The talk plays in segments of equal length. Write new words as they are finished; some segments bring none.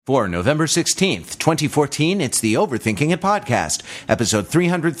For November 16th, 2014, it's the Overthinking It podcast, episode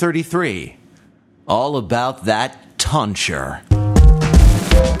 333. All about that tonsure.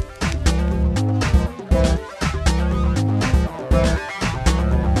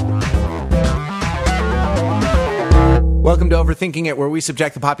 Welcome to Overthinking It, where we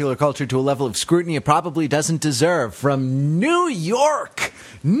subject the popular culture to a level of scrutiny it probably doesn't deserve. From New York City.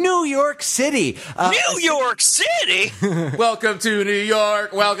 New York City? Welcome to New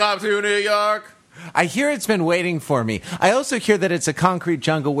York. Welcome to New York. I hear it's been waiting for me. I also hear that it's a concrete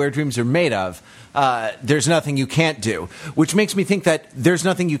jungle where dreams are made of. There's nothing you can't do, which makes me think that there's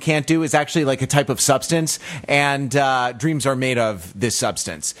nothing you can't do is actually like a type of substance, and dreams are made of this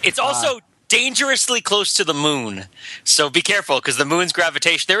substance. It's also dangerously close to the moon. So be careful, because the moon's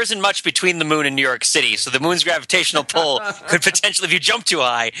gravitation, there isn't much between the moon and New York City. So the moon's gravitational pull could potentially, if you jump too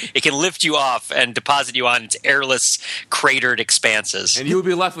high, it can lift you off and deposit you on its airless, cratered expanses. And you would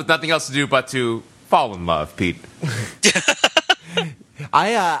be left with nothing else to do but to fall in love, Pete.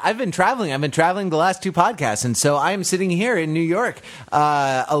 I've been traveling. I've been traveling the last two podcasts, and so I am sitting here in New York,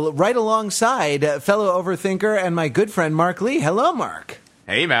 right alongside fellow overthinker and my good friend Mark Lee. Hello, Mark.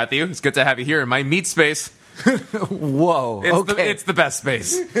 Hey, Matthew. It's good to have you here in my meat space. Whoa! It's the best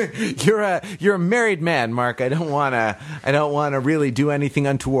space. You're a married man, Mark. I don't want to really do anything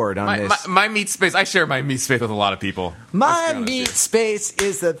untoward on this. My meat space. I share my meat space with a lot of people. My meat space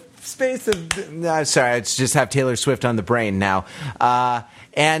is the space of. Sorry, I just have Taylor Swift on the brain now.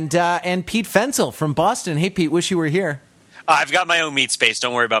 And Pete Fenzel from Boston. Hey, Pete. Wish you were here. I've got my own meat space.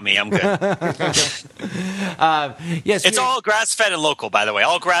 Don't worry about me. I'm good. Yes, it's all grass-fed and local, by the way.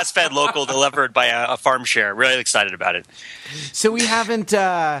 All grass-fed, local, delivered by a farm share. Really excited about it. So we haven't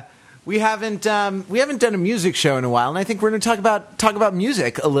done a music show in a while, and I think we're going to talk about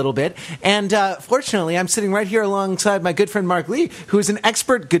music a little bit. And fortunately, I'm sitting right here alongside my good friend Mark Lee, who is an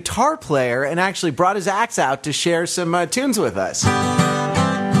expert guitar player and actually brought his axe out to share some tunes with us.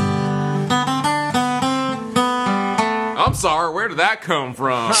 I'm sorry, where did that come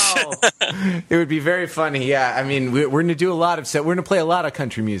from? It would be very funny, yeah. I mean, we're going to do we're going to play a lot of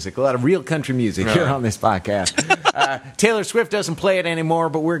country music, a lot of real country music here on this podcast. Taylor Swift doesn't play it anymore,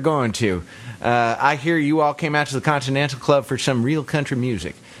 but we're going to. I hear you all came out to the Continental Club for some real country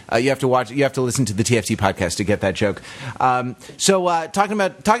music. You have to listen to the TFT podcast to get that joke. So talking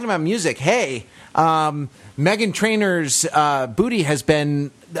about music, hey, Meghan Trainor's booty has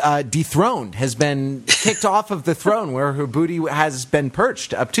been dethroned, has been kicked off of the throne where her booty has been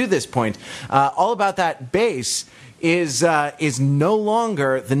perched up to this point. All About That Bass is no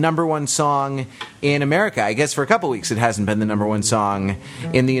longer the number one song in America. I guess for a couple weeks it hasn't been the number one song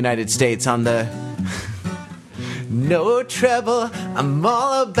in the United States on the... No trouble, I'm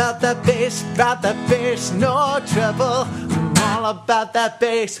all about that bass, no trouble, I'm all about that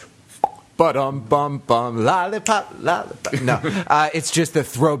bass. Bum, lollipop. No, it's just the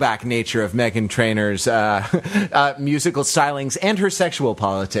throwback nature of Meghan Trainor's musical stylings and her sexual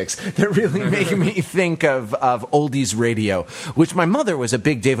politics that really make me think of oldies radio, which my mother was a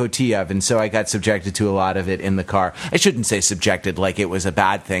big devotee of, and so I got subjected to a lot of it in the car. I shouldn't say subjected like it was a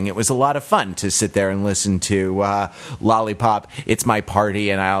bad thing. It was a lot of fun to sit there and listen to Lollipop, It's My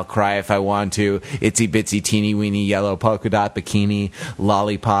Party, and I'll Cry If I Want to, Itsy Bitsy Teeny Weeny Yellow Polka Dot Bikini,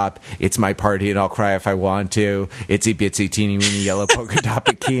 Lollipop, It's My Party and I'll Cry If I Want to, Itsy Bitsy Teeny Weeny Yellow Polka Dot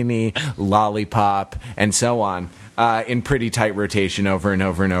Bikini, Lollipop, and so on, in pretty tight rotation over and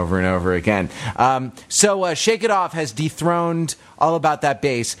over and over and over again. So Shake It Off has dethroned All About That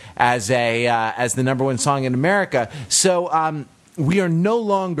Bass as the number one song in America. So we are no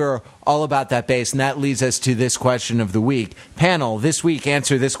longer all about that bass, and that leads us to this question of the week. Panel, this week,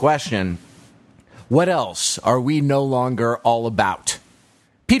 answer this question. What else are we no longer all about?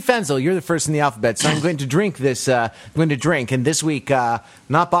 Pete Fenzel, you're the first in the alphabet, so I'm going to drink this. And this week,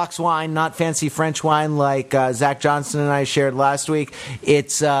 not box wine, not fancy French wine like Zach Johnson and I shared last week.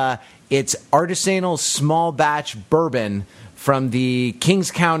 It's artisanal small batch bourbon from the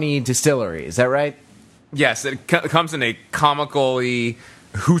Kings County Distillery. Is that right? Yes, it comes in a comically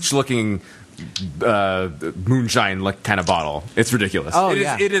hooch-looking moonshine kind of bottle. It's ridiculous.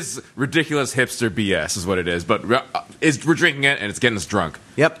 It is ridiculous hipster BS is what it is, but we're drinking it and it's getting us drunk.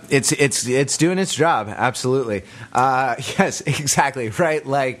 Yep, it's doing its job. Absolutely. Yes, exactly. Right.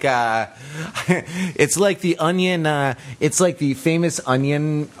 Like it's like the Onion. It's like the famous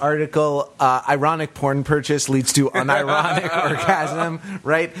Onion article. Ironic porn purchase leads to unironic orgasm.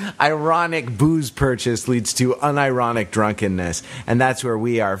 Right. Ironic booze purchase leads to unironic drunkenness, and that's where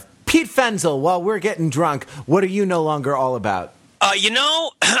we are. Pete Fenzel, while we're getting drunk, what are you no longer all about? I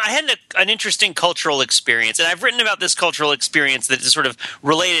had an interesting cultural experience, and I've written about this cultural experience that is sort of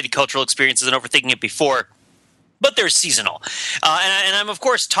related to cultural experiences and overthinking it before. But they're seasonal, and I'm of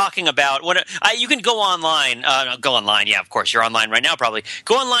course talking about you can go online. Yeah, of course you're online right now. Probably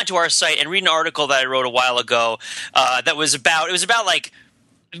go online to our site and read an article that I wrote a while ago. It was about like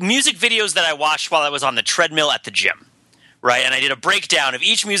music videos that I watched while I was on the treadmill at the gym. Right, and I did a breakdown of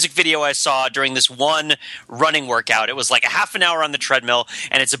each music video I saw during this one running workout. It was like a half an hour on the treadmill,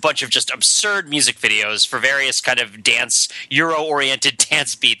 and it's a bunch of just absurd music videos for various kind of dance, Euro-oriented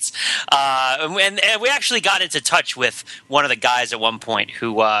dance beats. And we actually got into touch with one of the guys at one point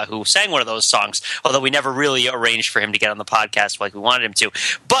who sang one of those songs, although we never really arranged for him to get on the podcast like we wanted him to.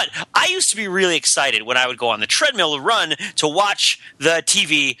 But I used to be really excited when I would go on the treadmill to run to watch the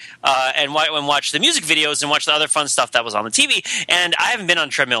TV and watch the music videos and watch the other fun stuff that was on the TV, and I haven't been on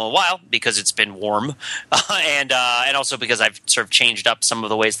a treadmill in a while because it's been warm, and also because I've sort of changed up some of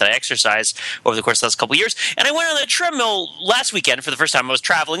the ways that I exercise over the course of the last couple of years. And I went on the treadmill last weekend for the first time. I was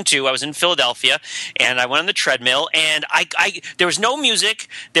traveling too. I was in Philadelphia, and I went on the treadmill, and I there was no music,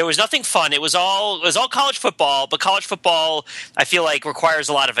 there was nothing fun. It was all college football, but college football I feel like requires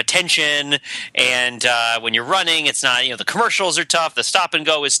a lot of attention, and when you're running, it's not the commercials are tough, the stop and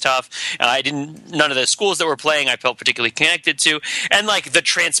go is tough. None of the schools that were playing I felt particularly connected to, and like the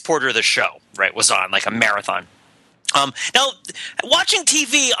transporter of the show, right, was on like a marathon. Now, watching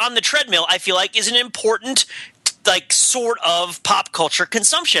TV on the treadmill, I feel like, is an important like sort of pop culture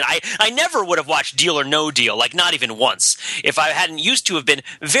consumption. I never would have watched Deal or No Deal, like not even once, if I hadn't used to have been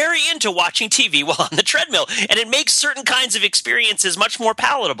very into watching TV while on the treadmill. And it makes certain kinds of experiences much more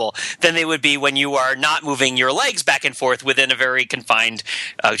palatable than they would be when you are not moving your legs back and forth within a very confined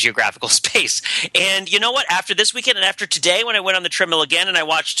geographical space. And you know what? After this weekend and after today, when I went on the treadmill again and I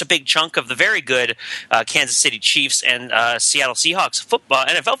watched a big chunk of the very good Kansas City Chiefs and Seattle Seahawks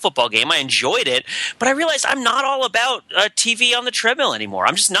NFL football game, I enjoyed it, but I realized I'm not all about TV on the treadmill anymore.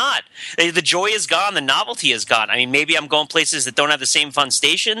 I'm just not. The joy is gone. The novelty is gone. I mean, maybe I'm going places that don't have the same fun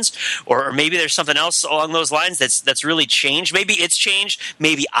stations, or maybe there's something else along those lines that's really changed. Maybe it's changed.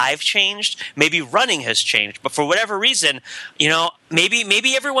 Maybe I've changed. Maybe running has changed. But for whatever reason,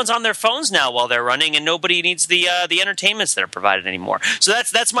 maybe everyone's on their phones now while they're running, and nobody needs the entertainments that are provided anymore. So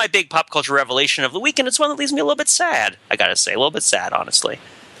that's my big pop culture revelation of the week, and it's one that leaves me a little bit sad. I gotta say, a little bit sad, honestly.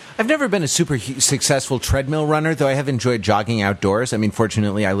 I've never been a super successful treadmill runner, though I have enjoyed jogging outdoors. I mean,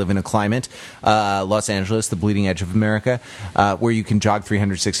 fortunately, I live in a climate, Los Angeles, the bleeding edge of America, where you can jog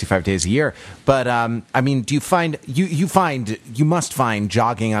 365 days a year. But, I mean, do you find you must find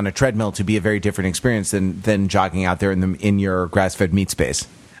jogging on a treadmill to be a very different experience than jogging out there in your grass-fed meat space?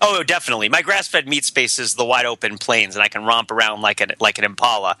 Oh, definitely. My grass-fed meat space is the wide-open plains, and I can romp around like an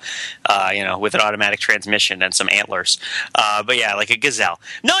Impala, with an automatic transmission and some antlers. But yeah, like a gazelle.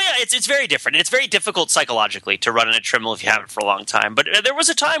 No, yeah, it's very different. It's very difficult psychologically to run on a treadmill if you haven't for a long time. But there was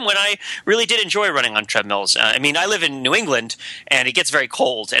a time when I really did enjoy running on treadmills. I mean, I live in New England, and it gets very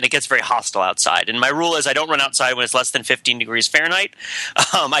cold, and it gets very hostile outside. And my rule is I don't run outside when it's less than 15 degrees Fahrenheit.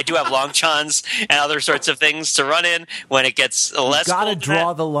 I do have long johns and other sorts of things to run in when it gets less cold. Got to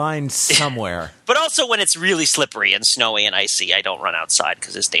draw the line somewhere. But also when it's really slippery and snowy and icy, I don't run outside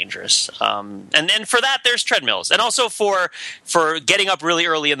because it's dangerous. And then for that, there's treadmills. And also for getting up really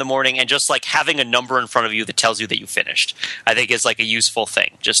early in the morning and just like having a number in front of you that tells you that you finished, I think is like a useful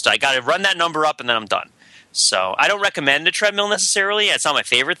thing. Just I got to run that number up and then I'm done. So I don't recommend a treadmill necessarily. It's not my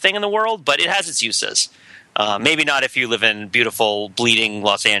favorite thing in the world, but it has its uses. Maybe not if you live in beautiful, bleeding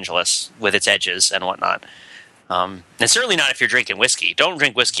Los Angeles with its edges and whatnot. And certainly not if you're drinking whiskey. Don't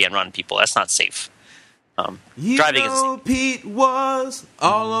drink whiskey and run, people. That's not safe. Driving is Pete was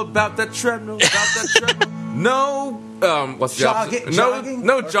all about that treadmill, No, what's the opposite?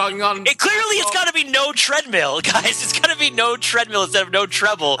 No jogging on. It's got to be no treadmill, guys. It's got to be no treadmill instead of no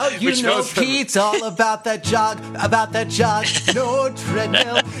treble. Oh, Pete's all about that jog, no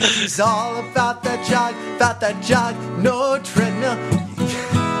treadmill. He's all about that jog, no treadmill.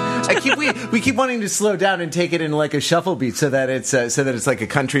 We keep wanting to slow down and take it in like a shuffle beat so that it's like a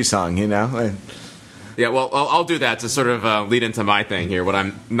country song, Yeah, well, I'll do that to sort of lead into my thing here, what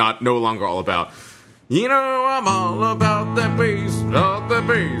I'm no longer all about. I'm all about that bass,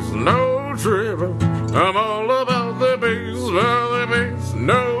 no treble. I'm all about the bass,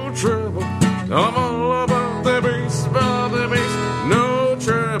 no treble. I'm all about the bass, no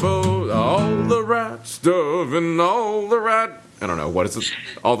treble. All the right stuff and all the right, I don't know, what is it?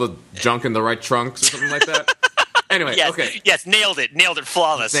 All the junk in the right trunks or something like that? Anyway, yes, okay. Yes, nailed it,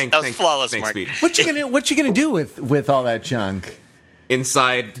 flawless. That was flawless, thanks, Mark. Pete. What you gonna do with all that junk?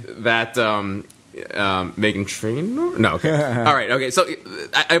 Inside that Megan Trainor? No, okay. All right, okay. So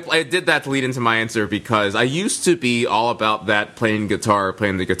I did that to lead into my answer because I used to be all about that playing the guitar,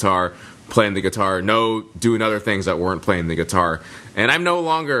 no doing other things that weren't playing the guitar. And I'm no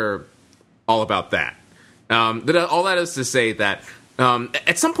longer all about that. All that is to say that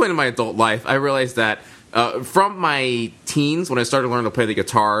at some point in my adult life, I realized that from my teens, when I started learning to play the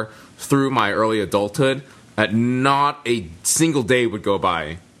guitar, through my early adulthood, not a single day would go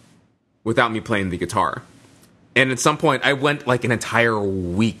by without me playing the guitar. And at some point, I went like an entire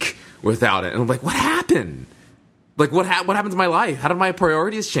week without it. And I'm like, what happened? Like, what happened to my life? How did my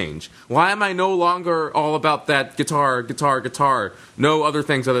priorities change? Why am I no longer all about that guitar? No other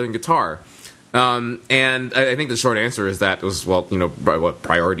things other than guitar. And I think the short answer is that it was,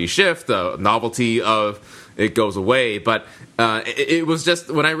 priority shift, the novelty of it goes away. But it was just,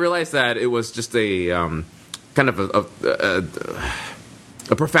 when I realized that, it was just a kind of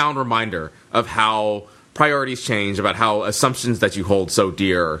a profound reminder of how priorities change, about how assumptions that you hold so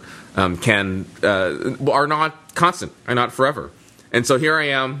dear are not constant, are not forever. And so here I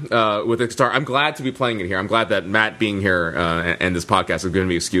am with the guitar. I'm glad to be playing it here. I'm glad that Matt being here and this podcast has given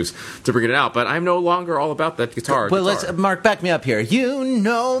me an excuse to bring it out. But I'm no longer all about that guitar. But Mark, back me up here.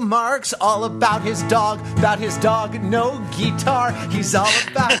 Mark's all about his dog, no guitar. He's all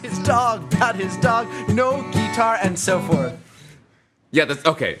about his dog, no guitar, and so forth. Yeah, that's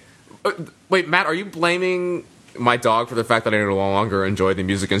okay. Wait, Matt, are you blaming my dog for the fact that I no longer enjoy the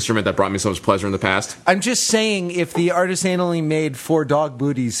music instrument that brought me so much pleasure in the past? I'm just saying, if the artisanally made 4 dog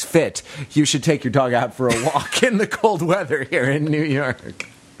booties fit, you should take your dog out for a walk in the cold weather here in New York.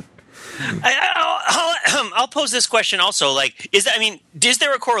 I'll pose this question also. Like, is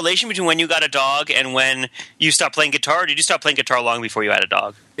there a correlation between when you got a dog and when you stopped playing guitar? Or did you stop playing guitar long before you had a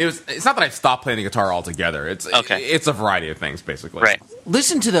dog? It's not that I stopped playing the guitar altogether. It's a variety of things, basically. Right.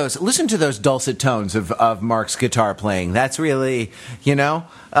 Listen to those dulcet tones of Mark's guitar playing. That's really, artisanal.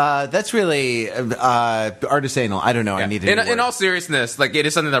 I don't know. Yeah. I need to. In all seriousness, like, it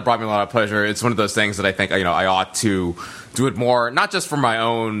is something that brought me a lot of pleasure. It's one of those things that I think I ought to do it more, not just for my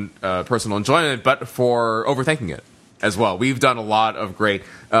own personal enjoyment, but for overthinking it as well. We've done a lot of great,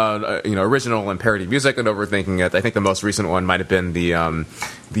 original and parody music and overthinking it. I think the most recent one might have been the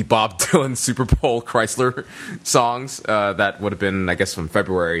Bob Dylan Super Bowl Chrysler songs. That would have been, I guess, from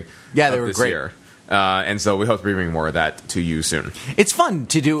February. Yeah, they were this great. Year. And so we hope to bring more of that to you soon. It's fun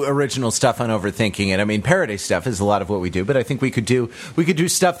to do original stuff on overthinking it. I mean, parody stuff is a lot of what we do, but I think we could do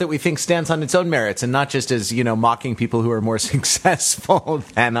stuff that we think stands on its own merits and not just as, mocking people who are more successful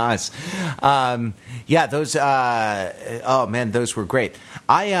than us. Those those were great.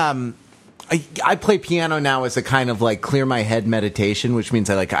 I play piano now as a kind of like clear my head meditation, which means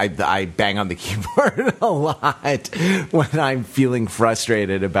I bang on the keyboard a lot when I'm feeling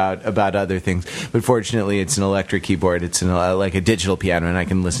frustrated about other things. But fortunately, it's an electric keyboard. It's like a digital piano, and I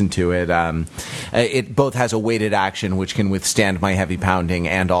can listen to it. It both has a weighted action, which can withstand my heavy pounding,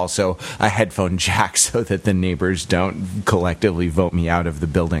 and also a headphone jack so that the neighbors don't collectively vote me out of the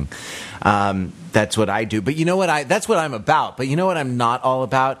building. That's what I do. But you know what? That's what I'm about. But you know what I'm not all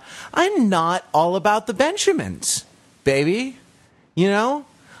about? I'm not all about the Benjamins, baby. I'm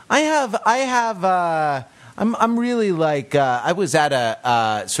really like, I was at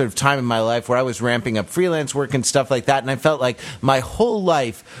a sort of time in my life where I was ramping up freelance work and stuff like that. And I felt like my whole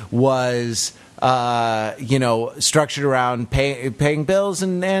life was, structured around paying bills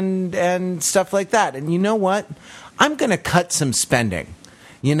and stuff like that. And you know what? I'm going to cut some spending.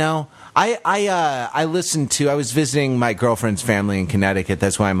 I listened to. I was visiting my girlfriend's family in Connecticut.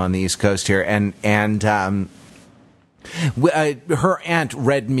 That's why I'm on the East Coast here. And her aunt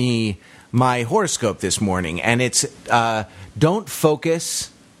read me my horoscope this morning, and it's don't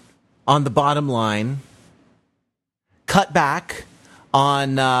focus on the bottom line. Cut back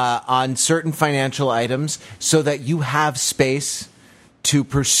on certain financial items so that you have space to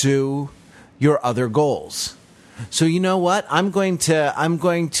pursue your other goals. So you know what? I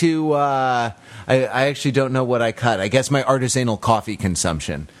actually don't know what I cut. I guess my artisanal coffee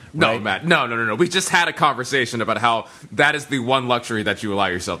consumption. Right? No, Matt. No. We just had a conversation about how that is the one luxury that you allow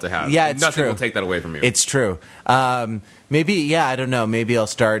yourself to have. Yeah, it's Nothing true. will take that away from you. It's true. Maybe, I don't know. Maybe I'll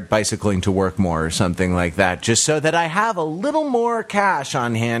start bicycling to work more or something like that, just so that I have a little more cash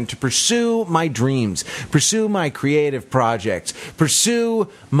on hand to pursue my dreams, pursue my creative projects, pursue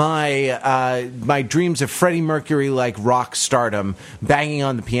my dreams of Freddie Mercury-like rock stardom, banging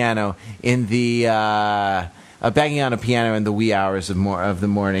on the piano in the wee hours of the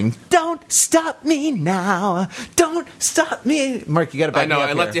morning. Don't stop me now. Don't stop me. Mark, you got to back I know. me up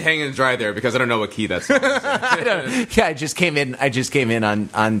I left you here. hanging dry there because I don't know what key that's on. Yeah, I just came in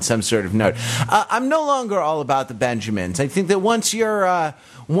on some sort of note. I'm no longer all about the Benjamins. I think that once your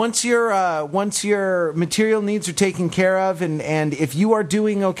material needs are taken care of, and if you are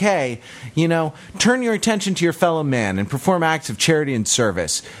doing okay, turn your attention to your fellow man and perform acts of charity and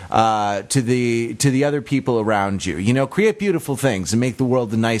service to the other people around you. Create beautiful things and make the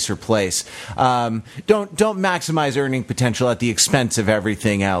world a nicer place. Don't maximize earning potential at the expense of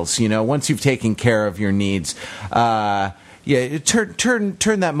everything else. Once you've taken care of your needs, turn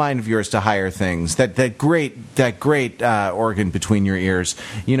that mind of yours to higher things. That great organ between your ears.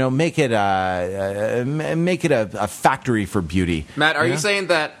 Make it a factory for beauty. Matt, are you saying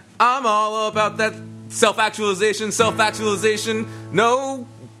that I'm all about that self-actualization? No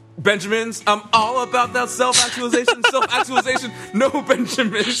Benjamins. I'm all about that self-actualization. No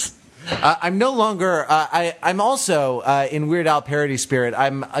Benjamins. I'm no longer. I'm also in Weird Al parody spirit.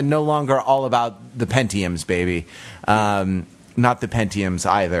 I'm no longer all about the Pentiums, baby. Not the Pentiums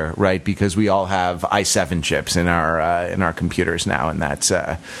either, right? Because we all have i7 chips in our computers now, and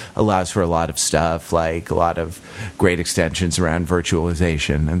that allows for a lot of stuff, like a lot of great extensions around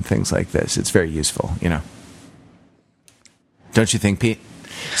virtualization and things like this. It's very useful, Don't you think, Pete?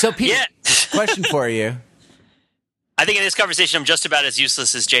 So, Pete, Yeah. question for you. I think in this conversation, I'm just about as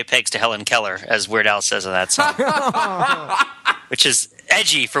useless as JPEGs to Helen Keller, as Weird Al says in that song. Which is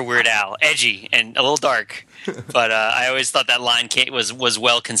edgy for Weird Al. Edgy and a little dark. But I always thought that line was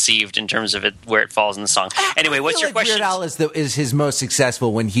well conceived in terms of where it falls in the song. Anyway, what's your question? Weird Al is his most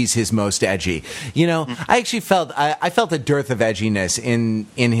successful when he's his most edgy. I actually felt a dearth of edginess in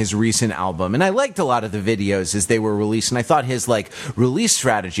his recent album, and I liked a lot of the videos as they were released. And I thought his release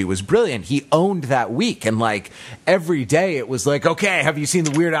strategy was brilliant. He owned that week, and every day it was like, okay, have you seen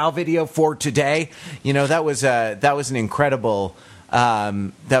the Weird Al video for today? That was an incredible.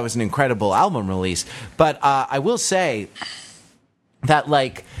 That was an incredible album release. But I will say that,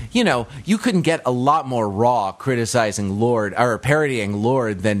 you couldn't get a lot more raw criticizing Lorde or parodying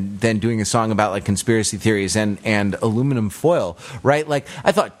Lorde than doing a song about conspiracy theories and aluminum foil, right?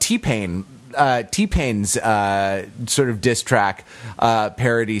 I thought T-Pain's sort of diss track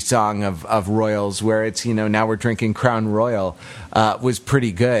parody song of Royals, where it's now we're drinking Crown Royal, was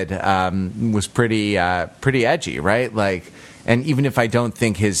pretty good. Was pretty edgy, right? And even if I don't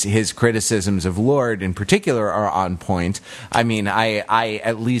think his criticisms of Lorde in particular are on point, I mean, I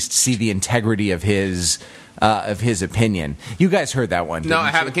at least see the integrity of his opinion. You guys heard that one? No,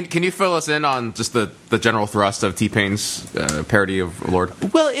 I haven't. Can you fill us in on just the general thrust of T-Pain's parody of Lorde?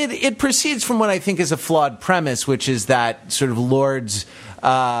 Well, it proceeds from what I think is a flawed premise, which is that sort of Lorde's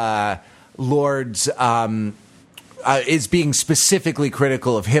is being specifically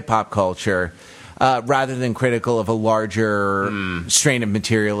critical of hip hop culture. Rather than critical of a larger strain of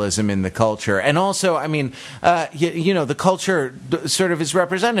materialism in the culture. And also, I mean, the culture sort of is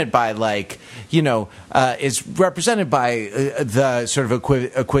represented by, the sort of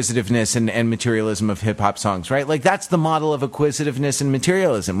acquisitiveness and materialism of hip-hop songs, right? That's the model of acquisitiveness and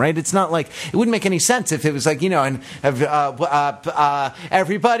materialism, right? It's not it wouldn't make any sense if it was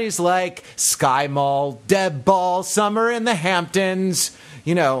everybody's Sky Mall, Deb Ball, Summer in the Hamptons.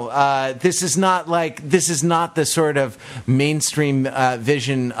 This is not the sort of mainstream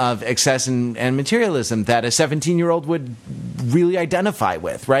vision of excess and materialism that a 17-year-old would really identify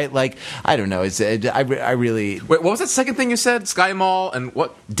with, right? I don't know. I really. Wait, what was that second thing you said? Sky Mall and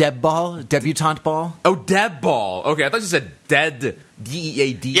what? Deb Ball, debutante ball. Oh, Deb Ball. Okay, I thought you said dead.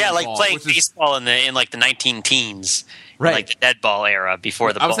 DEAD. Yeah, ball, playing baseball in the 19-teens, right? The dead ball era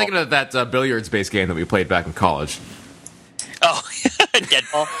before the. I was thinking of that billiards-based game that we played back in college. Oh,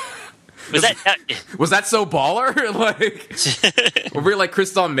 Deadball. Was that so baller? Were we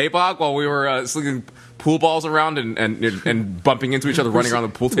Kriston Maybach while we were slinging pool balls around and bumping into each other, running around the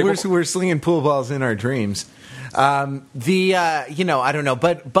pool table? We're slinging pool balls in our dreams. I don't know,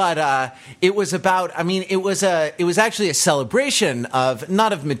 but it was about. I mean, it was actually a celebration of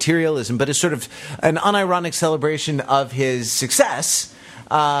not of materialism, but a sort of an unironic celebration of his success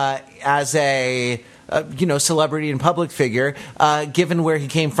as a. Celebrity and public figure, given where he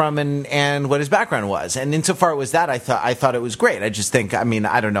came from and what his background was. And insofar it was that, I thought it was great. I just think, I mean,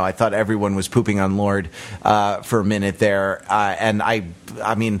 I don't know. I thought everyone was pooping on Lorde for a minute there. And I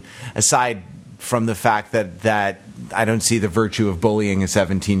mean, aside from the fact that I don't see the virtue of bullying a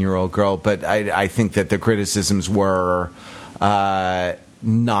 17-year-old girl, but I think that the criticisms were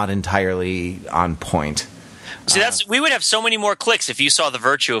not entirely on point. See, we would have so many more clicks if you saw the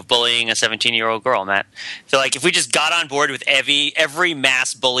virtue of bullying a 17-year-old girl, Matt. So, like, if we just got on board with every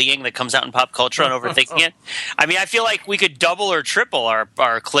mass bullying that comes out in pop culture and overthinking it, I mean, I feel like we could double or triple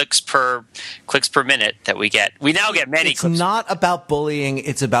our clicks per minute that we get. We now get many. It's not about bullying;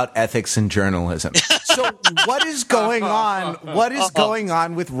 it's about ethics and journalism. So, what is going on? What is going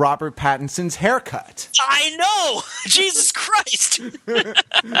on with Robert Pattinson's haircut? I know, Jesus Christ!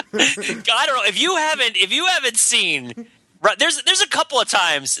 I don't know if you haven't seen. There's a couple of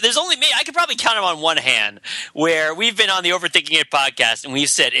times. There's only me. I could probably count them on one hand where we've been on the Overthinking It podcast and we've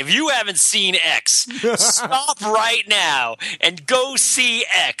said, if you haven't seen X, stop right now and go see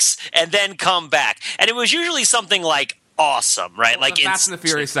X and then come back. And it was usually something like awesome, right? Well, like the Fast and the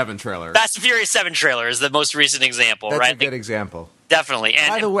Furious 7 trailer. Fast and Furious 7 trailer is the most recent example, That's right? a good example. Definitely. And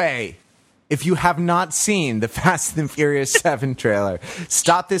by the way, if you have not seen the Fast and Furious 7 trailer,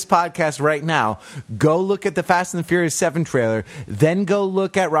 stop this podcast right now. Go look at the Fast and the Furious 7 trailer, then go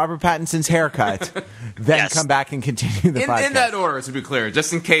look at Robert Pattinson's haircut, then come back and continue the podcast. In that order, to be clear,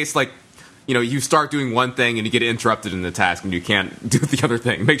 just in case, like, you start doing one thing and you get interrupted in the task and you can't do the other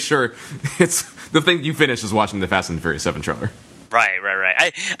thing. Make sure it's the thing you finish is watching the Fast and the Furious 7 trailer. Right.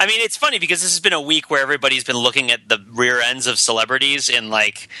 I mean, it's funny because this has been a week where everybody's been looking at the rear ends of celebrities and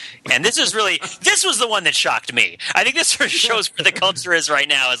this was the one that shocked me. I think this sort of shows where the culture is right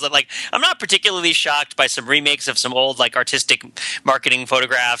now. Is that, like, I'm not particularly shocked by some remakes of some old, like, artistic marketing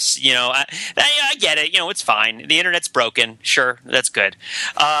photographs. I get it. It's fine. The internet's broken. Sure, that's good.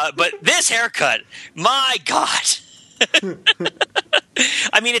 But this haircut, my God.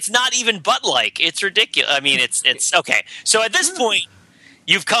 I mean, it's not even butt-like. It's ridiculous. I mean, it's okay. So at this point,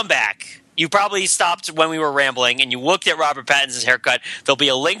 you've come back. You probably stopped when we were rambling, and you looked at Robert Pattinson's haircut. There'll be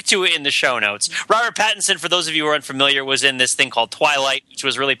a link to it in the show notes. Robert Pattinson, for those of you who are unfamiliar, was in this thing called Twilight, which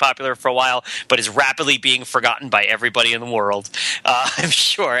was really popular for a while, but is rapidly being forgotten by everybody in the world. I'm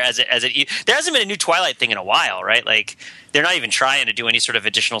sure there hasn't been a new Twilight thing in a while, right? Like, they're not even trying to do any sort of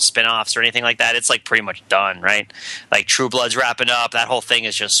additional spin-offs or anything like that. It's, like, pretty much done, right? Like, True Blood's wrapping up. That whole thing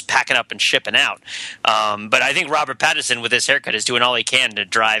is just packing up and shipping out. But I think Robert Pattinson, with his haircut, is doing all he can to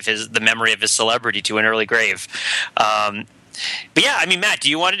drive the memory of his celebrity to an early grave. But yeah, I mean, Matt, do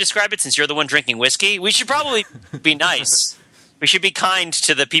you want to describe it since you're the one drinking whiskey? We should probably be nice. We should be kind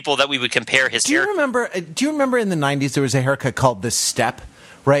to the people that we would compare his hair. Do you remember in the 90s there was a haircut called the Step?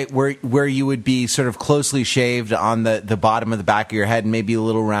 Right, where you would be sort of closely shaved on the bottom of the back of your head and maybe a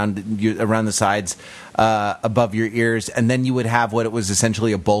little around the sides above your ears, and then you would have what it was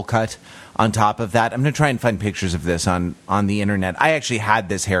essentially a bowl cut on top of that. I'm going to try and find pictures of this on the internet. I actually had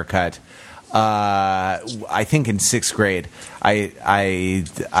this haircut, I think in 6th grade.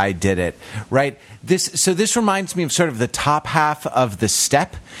 I did it, right? This reminds me of sort of the top half of the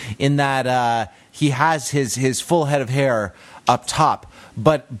Step in that he has his full head of hair up top.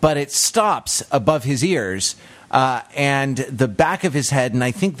 But it stops above his ears, and the back of his head, and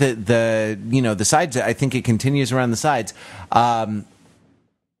I think the sides. I think it continues around the sides. The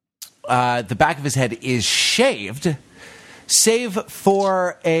back of his head is shaved, save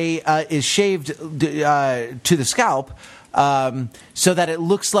for is shaved to the scalp. So that it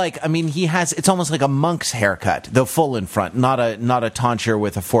looks like, I mean, it's almost like a monk's haircut, though full in front, not a tonsure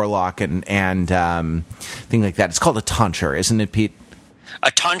with a forelock and thing like that. It's called a tonsure, isn't it, Pete? A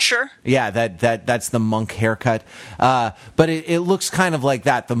tonsure? Yeah, that's the monk haircut. But it looks kind of like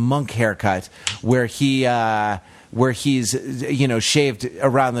that, the monk haircut, where he's shaved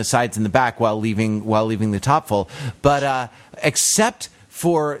around the sides and the back while leaving the top full. But except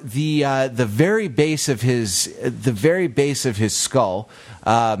for the very base of his skull,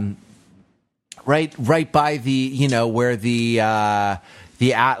 right by the where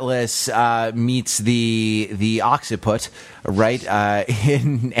the atlas meets the occiput, right,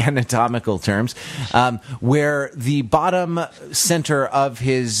 in anatomical terms, where the bottom center of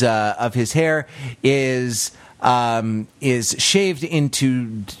his hair is shaved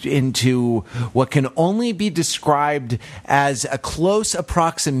into what can only be described as a close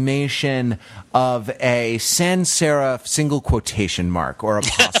approximation of a sans serif single quotation mark or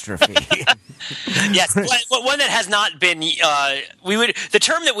apostrophe. Yes, one that has not been. The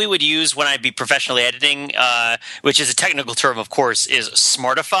term that we would use when I'd be professionally editing, which is a technical term, of course, is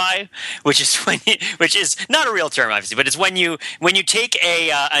smartify, which is not a real term, obviously, but it's when you take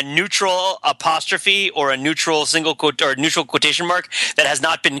a neutral apostrophe or a neutral neutral single quote or neutral quotation mark that has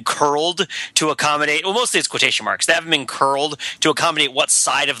not been curled to accommodate. Well, mostly it's quotation marks. They haven't been curled to accommodate what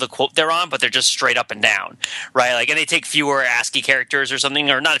side of the quote they're on, but they're just straight up and down, right? Like, and they take fewer ASCII characters or something,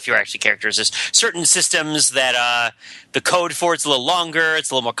 or not fewer ASCII characters. There's certain systems that the code for it's a little longer,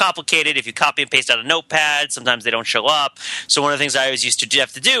 it's a little more complicated. If you copy and paste out a notepad, sometimes they don't show up. So one of the things I always used to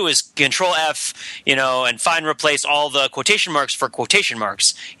have to do is Control F, and find replace all the quotation marks for quotation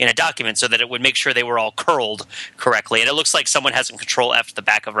marks in a document so that it would make sure they were all curled correctly. And it looks like someone hasn't Control F the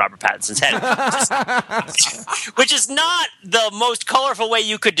back of Robert Pattinson's head, which is not the most colorful way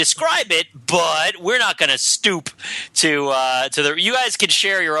you could describe it, but we're not going to stoop to the. You guys can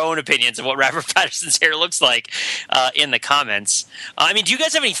share your own opinions of what Robert Pattinson's hair looks like in the comments. I mean, do you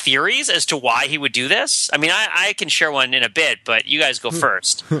guys have any theories as to why he would do this? I mean, I can share one in a bit, but you guys go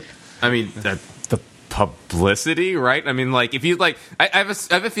first. I mean, the publicity, right? I mean, like, if you like, I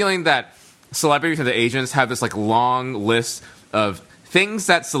have a feeling that celebrities and the agents have this like long list of things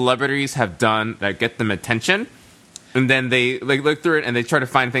that celebrities have done that get them attention, and then they like look through it and they try to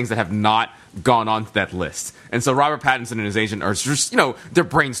find things that have not gone onto that list. And so Robert Pattinson and his agent are just, they're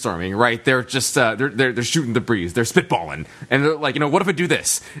brainstorming, right? They're just they're shooting the breeze, they're spitballing, and they're like, what if I do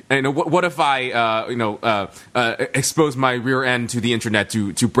this? And what if I expose my rear end to the internet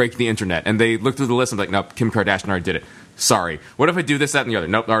to break the internet? And they look through the list and like, nope, Kim Kardashian already did it. Sorry. What if I do this, that, and the other?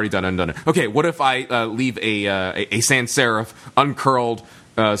 Nope, already done it. Okay, what if I leave a sans serif uncurled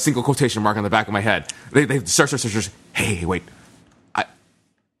single quotation mark on the back of my head? They search. Hey, wait,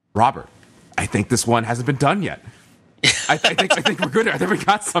 Robert, I think this one hasn't been done yet. I think we're good. I think we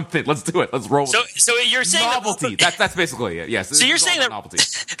got something. Let's do it. Let's roll. So you're saying novelty. That's basically it. Yes. So you're saying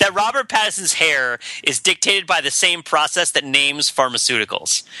that Robert Pattinson's hair is dictated by the same process that names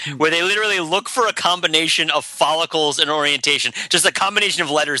pharmaceuticals, where they literally look for a combination of follicles and orientation, just a combination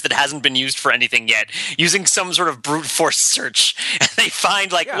of letters that hasn't been used for anything yet, using some sort of brute force search, and they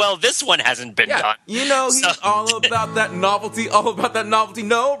find well, this one hasn't been done. He's all about that novelty. All about that novelty.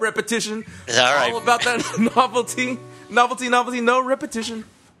 No repetition. All right. All about that novelty. Novelty, no repetition.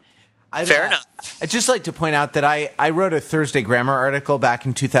 Fair enough. I'd just like to point out that I wrote a Thursday Grammar article back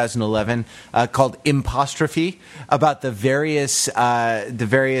in 2011 called Impostrophe about the various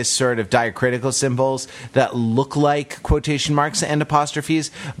sort of diacritical symbols that look like quotation marks and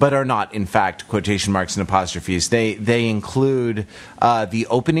apostrophes, but are not, in fact, quotation marks and apostrophes. They include the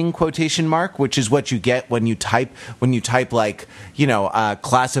opening quotation mark, which is what you get when you type like,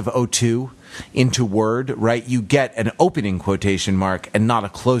 class of '02. Into Word, right? You get an opening quotation mark and not a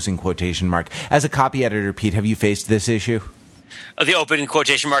closing quotation mark. As a copy editor, Pete, have you faced this issue? The opening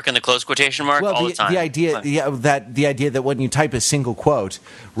quotation mark and the closed quotation mark all the time. The idea that when you type a single quote,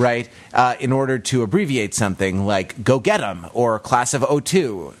 right, in order to abbreviate something like "go get 'em" or "class of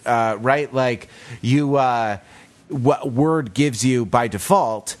 '02," right? Like what Word gives you by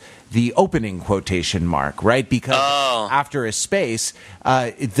default the opening quotation mark, right? Because after a space,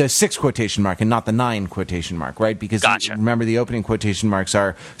 the 6 quotation mark and not the 9 quotation mark, right? Because remember, the opening quotation marks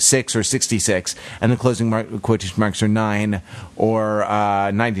are 6 or 66, and the closing quotation marks are 9 or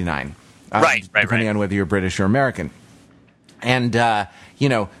 99. Depending on whether you're British or American. And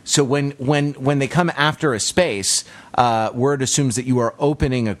so when they come after a space, Word assumes that you are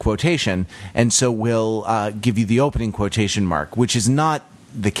opening a quotation, and so will give you the opening quotation mark, which is not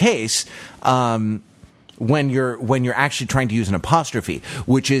the case when you're actually trying to use an apostrophe,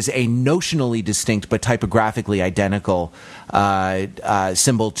 which is a notionally distinct but typographically identical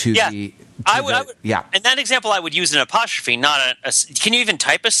symbol to the. I would. In that example, I would use an apostrophe, not a. Can you even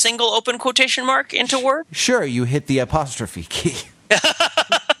type a single open quotation mark into Word? Sure, you hit the apostrophe key.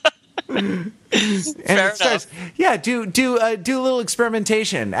 Fair enough. Do a little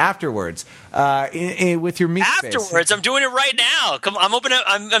experimentation afterwards with your meat space. Afterwards, I'm doing it right now. Come,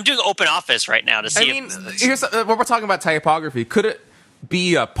 I'm doing Open Office right now to see. Here's when we're talking about typography. Could it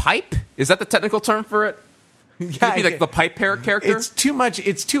be a pipe? Is that the technical term for it? Yeah, could it be like the pipe character. It's too much.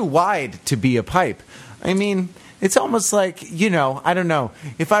 It's too wide to be a pipe. I mean, it's almost like, I don't know,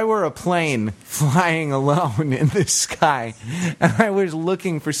 if I were a plane flying alone in the sky and I was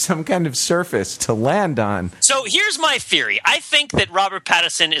looking for some kind of surface to land on. So here's my theory. I think that Robert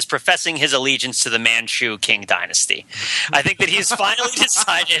Pattinson is professing his allegiance to the Manchu King dynasty. I think that he's finally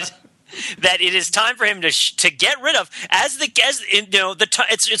decided that it is time for him to get rid of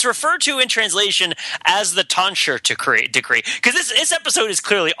it's referred to in translation as the tonsure decree, because this episode is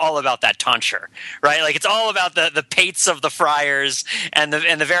clearly all about that tonsure, right? Like it's all about the pates of the friars and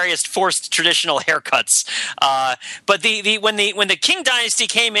the various forced traditional haircuts. But when the Qing dynasty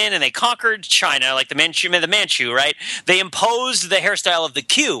came in and they conquered China, like the Manchu, right? They imposed the hairstyle of the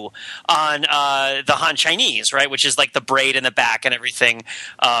queue on the Han Chinese, right? Which is like the braid in the back and everything.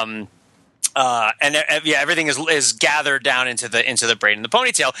 Everything is gathered down into the braid and the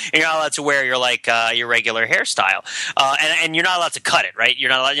ponytail, and you're not allowed to wear your regular hairstyle, and you're not allowed to cut it, right? You're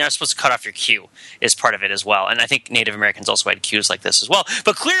not supposed to cut off your queue is part of it as well. And I think Native Americans also had queues like this as well.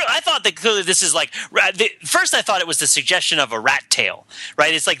 But clearly, I thought that clearly this is like first I thought it was the suggestion of a rat tail,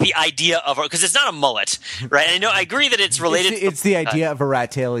 right? It's like the idea of because it's not a mullet, right? And I agree that it's related. It's the idea of a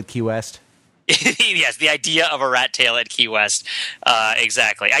rat tail at Key West. Yes, the idea of a rat tail at Key West.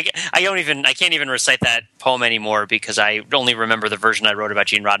 Exactly. I can't even recite that poem anymore because I only remember the version I wrote about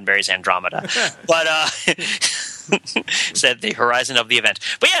Gene Roddenberry's Andromeda. But said the horizon of the event.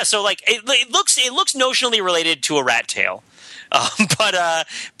 But yeah, so like it looks notionally related to a rat tail.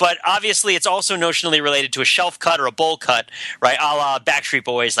 But obviously it's also notionally related to a shelf cut or a bowl cut, right? A la Backstreet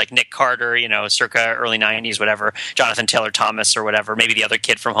Boys, like Nick Carter, circa early 90s, whatever, Jonathan Taylor Thomas or whatever, maybe the other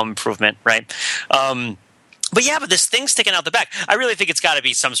kid from Home Improvement, right? But this thing sticking out the back, I really think it's got to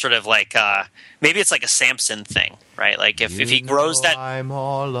be some sort of like, maybe it's like a Samson thing, right? Like if he grows that. I'm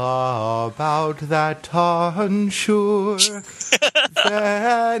all about that tonsure,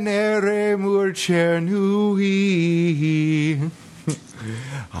 venere mur cernui.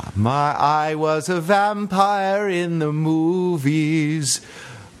 I was a vampire in the movies,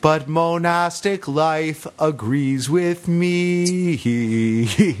 but monastic life agrees with me.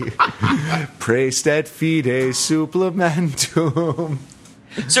 Praestet fide supplementum.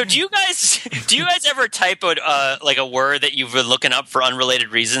 So do you guys ever type a word that you've been looking up for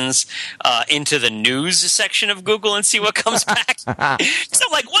unrelated reasons into the news section of Google and see what comes back? So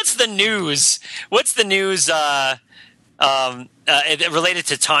like, what's the news? What's the news related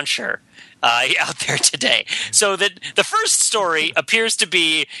to tonsure? Out there today. So the first story appears to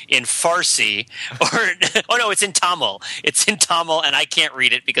be in Farsi, it's in Tamil. It's in Tamil, and I can't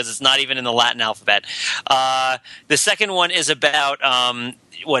read it because it's not even in the Latin alphabet. The second one is about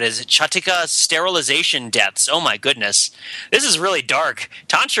Chatika sterilization deaths. Oh my goodness, this is really dark.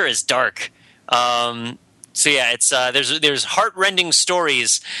 Tonsure is dark. So yeah, it's there's heartrending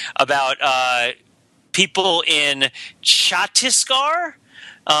stories about people in Chhattisgarh.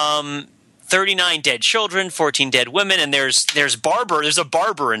 39 dead children, 14 dead women, and there's a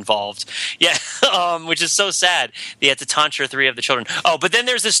barber involved. Yeah, which is so sad. They had to tonsure 3 of the children. Oh, but then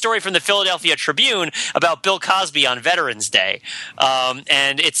there's this story from the Philadelphia Tribune about Bill Cosby on Veterans Day.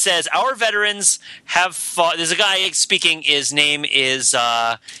 And it says, our veterans have fought. There's a guy speaking. His name is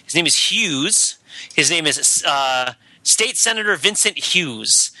Hughes. His name is State Senator Vincent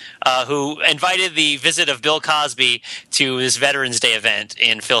Hughes, who invited the visit of Bill Cosby to his Veterans Day event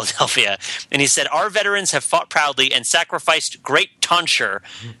in Philadelphia. And he said, our veterans have fought proudly and sacrificed great tonsure,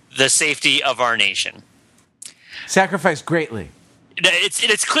 the safety of our nation. Sacrificed greatly.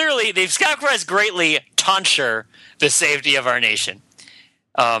 It's clearly, they've sacrificed greatly tonsure, the safety of our nation.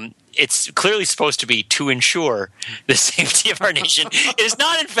 It's clearly supposed to be to ensure the safety of our nation. It is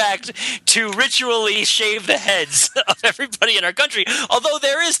not, in fact, to ritually shave the heads of everybody in our country, although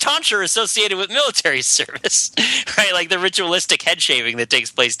there is tonsure associated with military service, right? Like the ritualistic head shaving that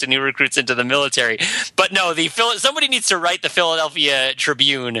takes place to new recruits into the military. But no, somebody needs to write the Philadelphia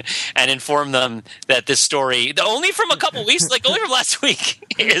Tribune and inform them that this story, only from a couple weeks, only from last week,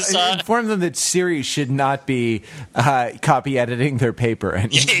 is... inform them that Siri should not be copy editing their paper.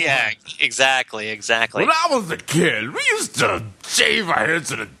 Yeah. Exactly. When I was a kid, we used to shave our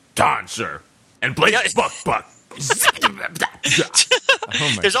heads in a tonsure and play buck.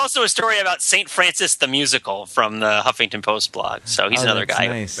 There's also a story about St. Francis the Musical from the Huffington Post blog. So he's another guy.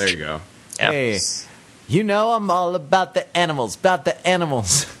 Nice. There you go. Yeah. Hey, I'm all about the animals.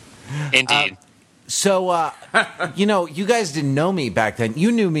 Indeed. So, you guys didn't know me back then.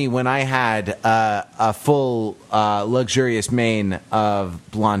 You knew me when I had a full, luxurious mane of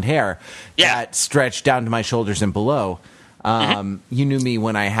blonde hair that stretched down to my shoulders and below. You knew me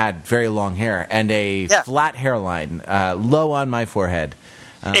when I had very long hair and a flat hairline, low on my forehead.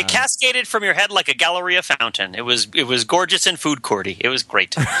 It cascaded from your head like a Galleria fountain. It was gorgeous and food courty. It was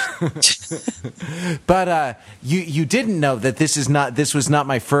great. But you didn't know that this was not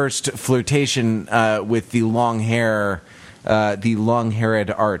my first flirtation with the long hair, the long-haired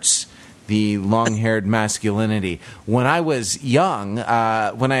arts. the long-haired masculinity. When I was young,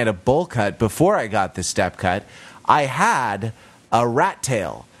 when I had a bowl cut before I got the step cut, I had a rat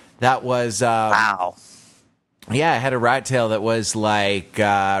tail that was Wow. Yeah, I had a rat tail that was like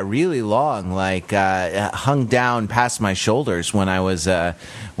really long, like hung down past my shoulders when I was a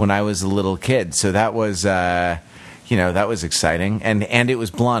little kid. So that was that was exciting, and it was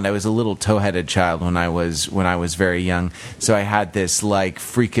blonde. I was a little tow-headed child when I was very young. So I had this like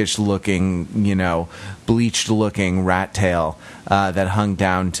freakish looking, bleached looking rat tail that hung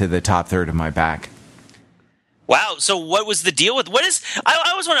down to the top third of my back. Wow. So what was the deal with what is?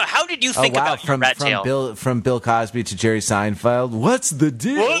 I always want to know, how did you think about your rat tail? From Bill Cosby to Jerry Seinfeld. What's the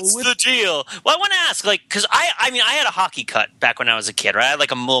deal? What's the deal? Well, I want to ask, like, because I mean, I had a hockey cut back when I was a kid, right? I had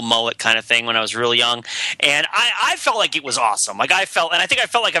like a little mullet kind of thing when I was really young, and I felt like it was awesome. Like I felt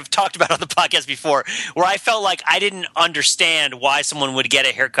like I've talked about it on the podcast before, where I felt like I didn't understand why someone would get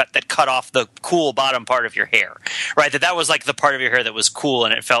a haircut that cut off the cool bottom part of your hair, right? That was like the part of your hair that was cool,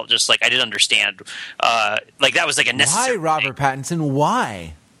 and it felt just like I didn't understand, like that was like a necessary. Why, Robert Pattinson?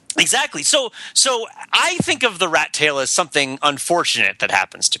 Why? Exactly. So I think of the rat tail as something unfortunate that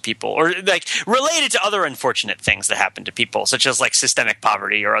happens to people, or like related to other unfortunate things that happen to people, such as like systemic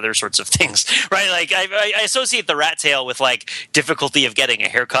poverty or other sorts of things, right? Like I associate the rat tail with like difficulty of getting a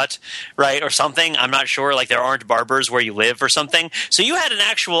haircut, right, or something. I'm not sure. Like there aren't barbers where you live or something. So you had an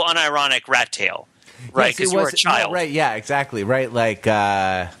actual unironic rat tail, right? Because you were a child, right? Yeah, exactly. Right. Like.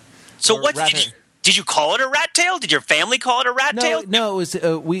 So what did you call it a rat tail? Did your family call it a rat tail? No, it was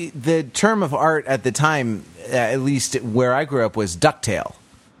the term of art at the time, at least where I grew up, was ducktail.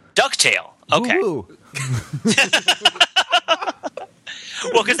 Ducktail. Okay.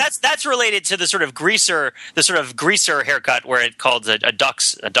 Well, because that's related to the sort of greaser haircut where it called a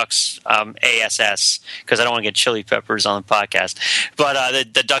duck's ASS, because I don't want to get Chili Peppers on the podcast. But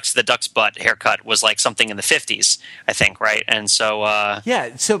the duck's butt haircut was like something in the 50s, I think, right? And so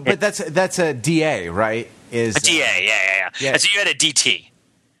yeah. So, but that's a DA, right? Is a DA? Yeah. And so you had a DT,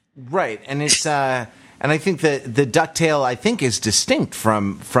 right? And it's and I think that the ducktail I think is distinct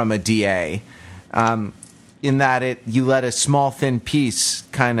from a DA. In that you let a small thin piece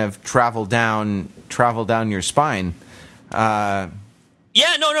kind of travel down your spine. Yeah,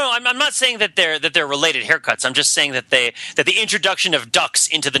 no. I'm not saying that they're related haircuts. I'm just saying that the introduction of ducks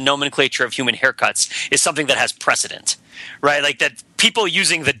into the nomenclature of human haircuts is something that has precedent, right? Like that people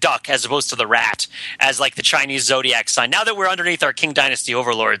using the duck as opposed to the rat as like the Chinese zodiac sign. Now that we're underneath our King Dynasty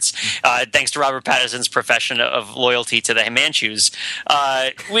overlords, thanks to Robert Pattinson's profession of loyalty to the Manchus,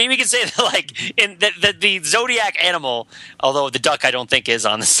 we can say that like in the zodiac animal, although the duck I don't think is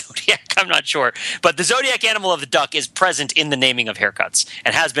on the zodiac, I'm not sure, but the zodiac animal of the duck is present in the naming of haircuts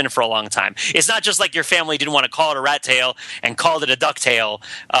and has been for a long time. It's not just like your family didn't want to call it a rat tail and called it a duck tail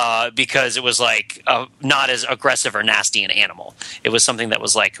because it was like not as aggressive or nasty an animal. It was something that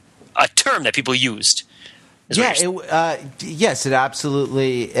was like a term that people used. Yeah, yes, it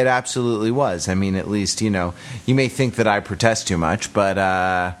absolutely was. I mean, at least you may think that I protest too much, but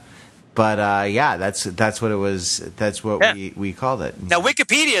yeah, that's what it was. That's what we called it. Now,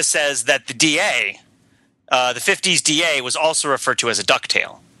 Wikipedia says that the DA, the 50s DA, was also referred to as a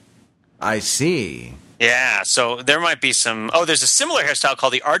ducktail. I see. Yeah, so there might be some. Oh, there's a similar hairstyle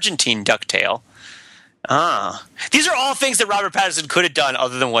called the Argentine ducktail. These are all things that Robert Pattinson could have done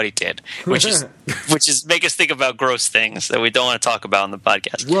other than what he did, which is make us think about gross things that we don't want to talk about on the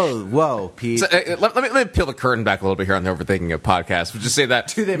podcast. Whoa, Pete. So, let me peel the curtain back a little bit here on the Overthinking It podcast. We'll just say that.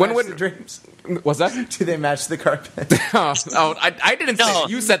 Do they match the dreams? What's that? Do they match the carpet? I didn't say that.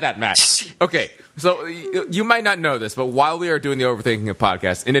 You said that, Matt. Okay. So you might not know this, but while we are doing the Overthinking It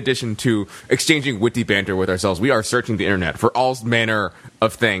podcast, in addition to exchanging witty banter with ourselves, we are searching the internet for all manner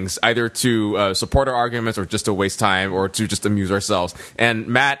of things, either to support our arguments or just to waste time or to just amuse ourselves. And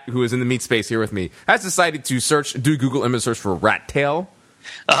Matt, who is in the meat space here with me, has decided to do Google image search for rat tail.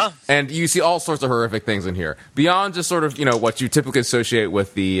 Uh-huh. And you see all sorts of horrific things in here, beyond just sort of what you typically associate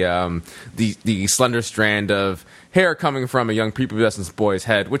with the slender strand of hair coming from a young prepubescent boy's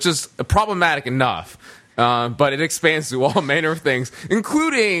head, which is problematic enough. But it expands to all manner of things,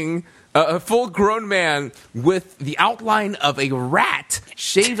 including a full-grown man with the outline of a rat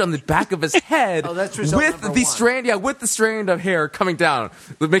shaved on the back of his head. Oh, that's result with number the one. with the strand of hair coming down,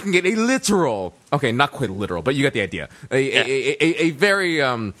 making it a literal. Okay, not quite literal, but you get the idea. A very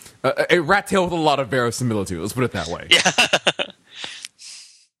a rat tail with a lot of verisimilitude. Let's put it that way. Yeah.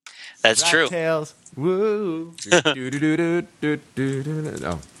 That's true. Tails. Woo. Oh,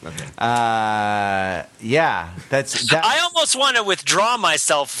 okay. Yeah, that's. I almost want to withdraw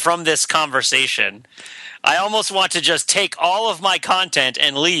myself from this conversation. I almost want to just take all of my content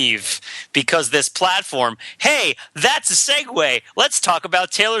and leave because this platform. Hey, that's a segue. Let's talk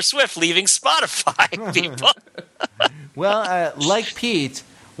about Taylor Swift leaving Spotify, people. Well, like Pete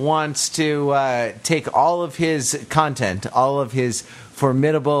wants to take all of his content, all of his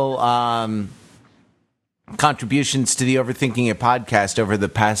formidable contributions to the Overthinking It podcast over the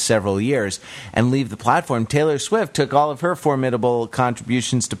past several years and leave the platform. Taylor Swift took all of her formidable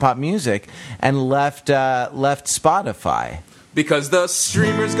contributions to pop music and left Spotify. Because the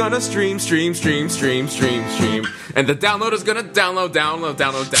streamer's gonna stream, and the downloader's gonna download.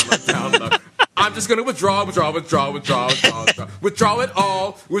 I'm just gonna withdraw it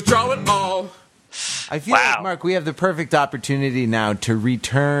all. I feel like, Mark, we have the perfect opportunity now to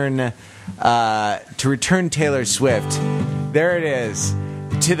return Taylor Swift. There it is,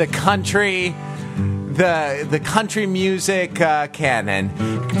 to the country, the country music canon,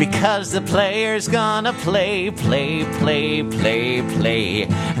 because the player's gonna play, and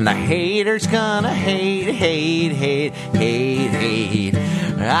the hater's gonna hate.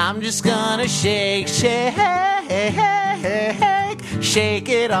 I'm just gonna shake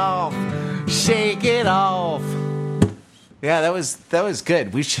it off. Yeah, that was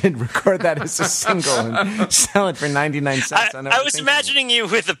good. We should record that as a single and sell it for 99 cents. I was imagining you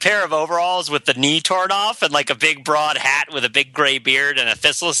with a pair of overalls with the knee torn off and like a big broad hat with a big gray beard and a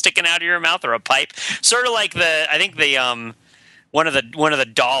thistle sticking out of your mouth or a pipe, sort of like one of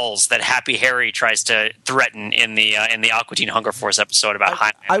the dolls that Happy Harry tries to threaten in the Aqua Teen Hunger Force episode about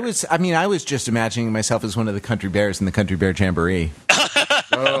Highlander. I was just imagining myself as one of the country bears in the Country Bear Jamboree.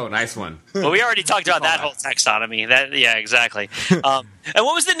 Oh, nice one. Well, we already talked about that whole taxonomy. Yeah, exactly. And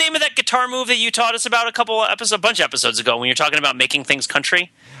what was the name of that guitar move that you taught us about a bunch of episodes ago when you're talking about making things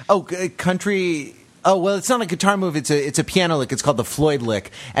country? Oh, country. Oh, well, it's not a guitar move. It's a piano lick. It's called the Floyd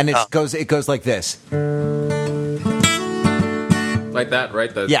lick, and it goes like this. Like that,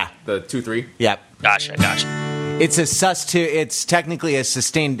 right? The 2-3. Yeah. Gotcha. It's a sus2. It's technically a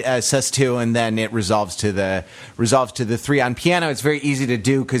sustained sus2, and then it resolves to the 3. On piano, it's very easy to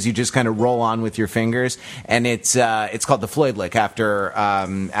do because you just kind of roll on with your fingers, and it's called the Floyd lick after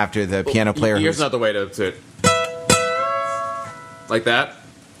the piano player. Here's another way to like that.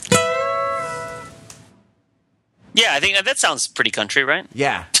 Yeah, I think that sounds pretty country, right?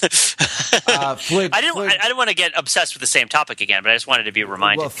 Yeah. Floyd, I didn't want to get obsessed with the same topic again, but I just wanted to be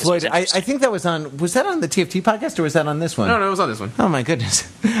reminded. Well, Floyd, I think that was on the TFT podcast or was that on this one? No, it was on this one. Oh my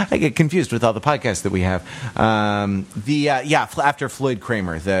goodness, I get confused with all the podcasts that we have. After Floyd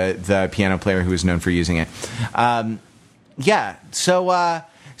Kramer, the piano player who is known for using it.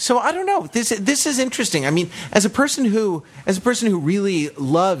 So I don't know. This is interesting. I mean, as a person who really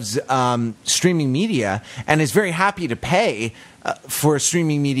loves streaming media and is very happy to pay for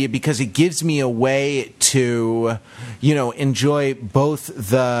streaming media because it gives me a way to, enjoy both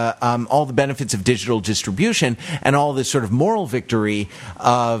the all the benefits of digital distribution and all this sort of moral victory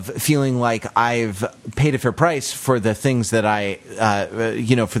of feeling like I've paid a fair price for the things that I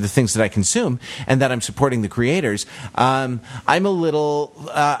consume and that I'm supporting the creators. I'm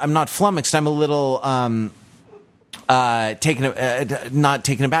I'm not flummoxed. I'm a little not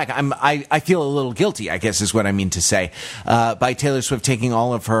taken aback. I feel a little guilty, I guess is what I mean to say, by Taylor Swift taking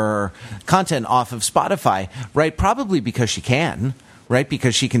all of her content off of Spotify, right? Probably because she can, right?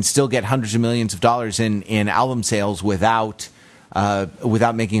 Because she can still get hundreds of millions of dollars in album sales without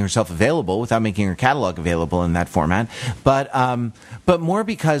making herself available, without making her catalog available in that format. But more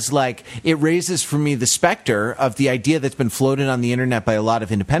because, like, it raises for me the specter of the idea that's been floated on the internet by a lot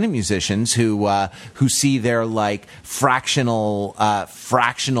of independent musicians who see their, like, fractional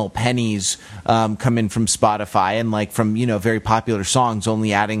pennies come in from Spotify and, like, from, very popular songs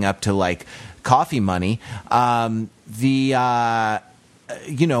only adding up to, like, coffee money. That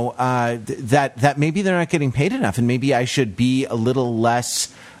maybe they're not getting paid enough, and maybe I should be a little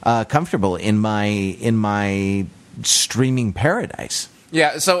less comfortable in my streaming paradise.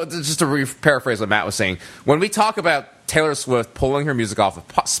 Yeah, so just to paraphrase what Matt was saying, when we talk about Taylor Swift pulling her music off of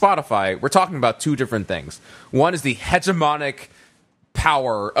Spotify, we're talking about two different things. One is the hegemonic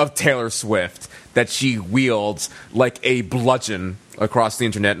power of Taylor Swift that she wields like a bludgeon across the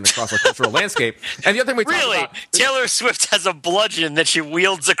internet and across the cultural landscape. And the other thing we talk about... Taylor Swift has a bludgeon that she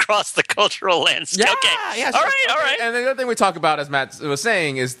wields across the cultural landscape. Yeah, okay. Yeah, all right. And the other thing we talk about, as Matt was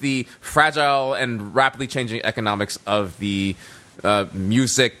saying, is the fragile and rapidly changing economics of the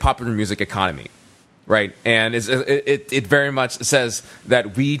popular music economy. Right? And it very much says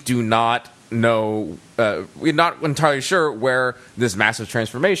that we do not know, we're not entirely sure where this massive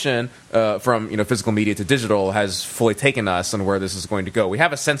transformation from physical media to digital has fully taken us, and where this is going to go. We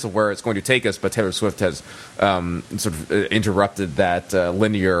have a sense of where it's going to take us, but Taylor Swift has sort of interrupted that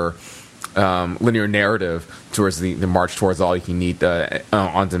linear narrative towards the march towards all you can need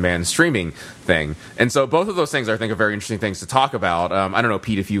on-demand streaming thing. And so both of those things, I think, are very interesting things to talk about. I don't know,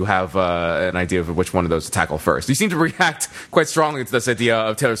 Pete, if you have an idea of which one of those to tackle first. You seem to react quite strongly to this idea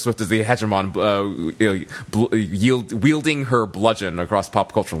of Taylor Swift as the hegemon wielding her bludgeon across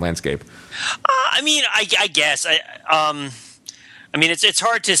pop cultural landscape. I mean, I guess. I mean, it's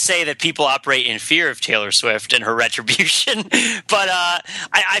hard to say that people operate in fear of Taylor Swift and her retribution, but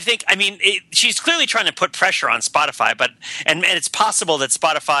I think, she's clearly trying to put pressure on Spotify, and it's possible that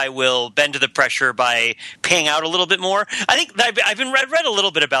Spotify will bend to the pressure by paying out a little bit more. I think I've read a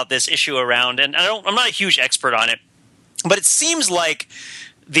little bit about this issue around, and I'm not a huge expert on it, but it seems like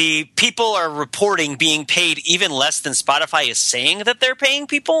the people are reporting being paid even less than Spotify is saying that they're paying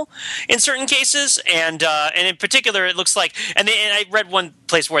people in certain cases, and in particular, it looks like. And I read one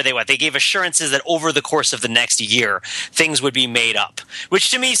place where they gave assurances that over the course of the next year, things would be made up,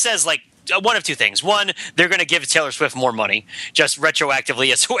 which to me says like one of two things. One, they're going to give Taylor Swift more money just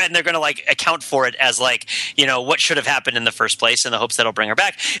retroactively, and they're going to account for it as what should have happened in the first place in the hopes that it'll bring her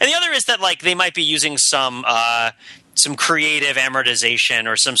back. And the other is that they might be using some creative amortization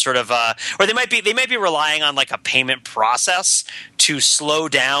or some sort of or they might be relying on a payment process to slow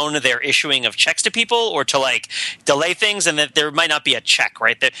down their issuing of checks to people, or to delay things, and that there might not be a check,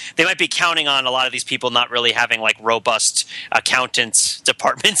 right? They might be counting on a lot of these people not really having robust accountants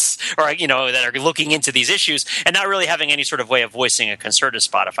departments or that are looking into these issues, and not really having any sort of way of voicing a concern to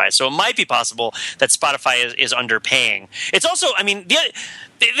Spotify. So it might be possible that Spotify is underpaying. It's also,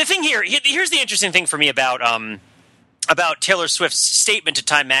 the thing here's the interesting thing for me about Taylor Swift's statement to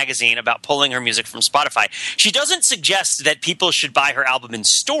Time Magazine about pulling her music from Spotify. She doesn't suggest that people should buy her album in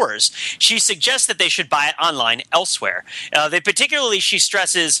stores. She suggests that they should buy it online elsewhere. She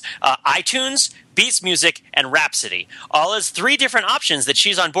stresses iTunes, Beats Music, and Rhapsody, all as three different options that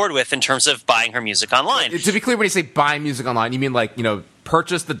she's on board with in terms of buying her music online. To be clear, when you say buy music online, you mean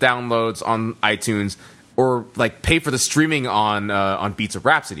purchase the downloads on iTunes, or pay for the streaming on Beats or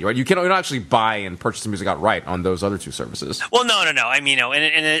Rhapsody, right? You don't actually buy and purchase the music outright on those other two services. Well, no.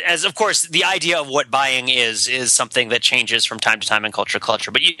 And as of course, the idea of what buying is something that changes from time to time in culture to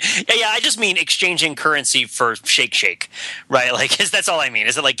culture. But I just mean exchanging currency for shake, right? That's all I mean.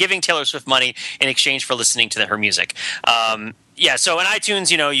 Is it giving Taylor Swift money in exchange for listening to her music? Yeah, so in iTunes,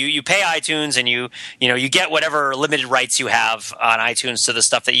 you pay iTunes, and you get whatever limited rights you have on iTunes to the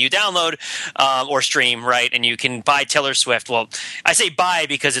stuff that you download or stream, right? And you can buy Taylor Swift. Well, I say buy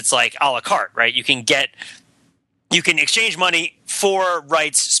because it's a la carte, right? You can exchange money for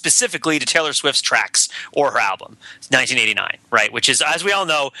rights specifically to Taylor Swift's tracks or her album, 1989, right? Which is, as we all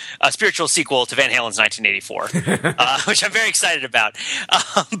know, a spiritual sequel to Van Halen's 1984, which I'm very excited about.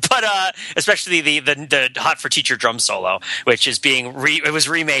 But especially the Hot for Teacher drum solo, which is it was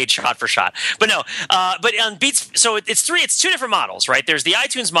remade shot for shot. But no, but on Beats, so it's two different models, right? There's the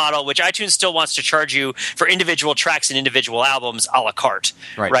iTunes model, which iTunes still wants to charge you for individual tracks and individual albums a la carte,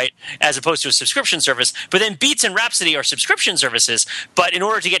 right? As opposed to a subscription service. But then Beats and Rhapsody are subscription services. But in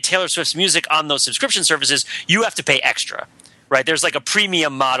order to get Taylor Swift's music on those subscription services, you have to pay extra, right? There's a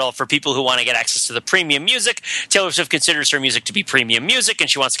premium model for people who want to get access to the premium music. Taylor Swift considers her music to be premium music, and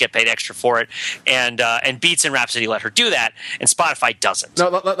she wants to get paid extra for it. And Beats and Rhapsody let her do that, and Spotify doesn't. No,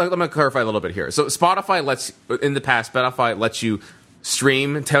 let me clarify a little bit here. So Spotify lets you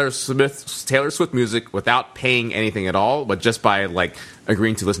stream Taylor Swift music without paying anything at all, but just by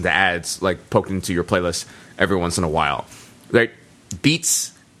agreeing to listen to ads poked into your playlist every once in a while. Right?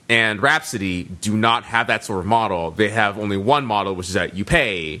 Beats and Rhapsody do not have that sort of model. They have only one model, which is that you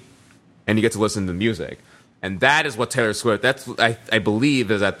pay and you get to listen to the music. And that is what Taylor Swift, I believe,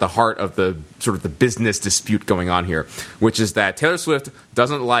 is at the heart of the sort of the business dispute going on here, which is that Taylor Swift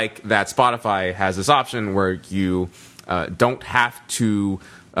doesn't like that Spotify has this option where you don't have to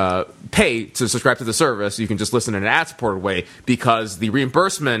pay to subscribe to the service. You can just listen in an ad-supported way, because the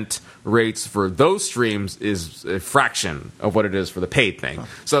reimbursement rates for those streams is a fraction of what it is for the paid thing.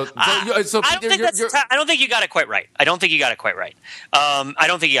 I don't think you got it quite right. I don't think you got it quite right.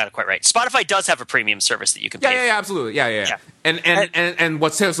 Spotify does have a premium service that you can pay. Yeah, absolutely. Yeah. And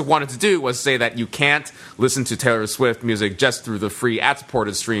what Taylor Swift wanted to do was say that you can't listen to Taylor Swift music just through the free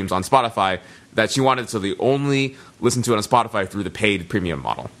ad-supported streams on Spotify, that she wanted to only listen to it on Spotify through the paid premium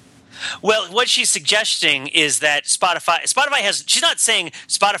model. Well, what she's suggesting is that she's not saying,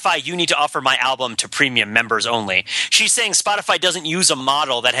 Spotify, you need to offer my album to premium members only. She's saying Spotify doesn't use a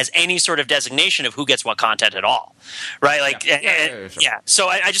model that has any sort of designation of who gets what content at all. Right? Like, Sure. So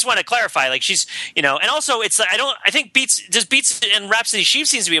I just want to clarify, like, she's, and also it's, I think Beats and Rhapsody Sheep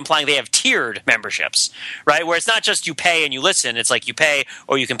seems to be implying they have tiered memberships, right? Where it's not just you pay and you listen, it's like you pay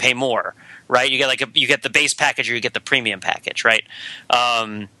or you can pay more, right? You get you get the base package or you get the premium package, right?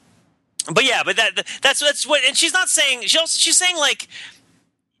 But that's what, and she's not saying, she's saying like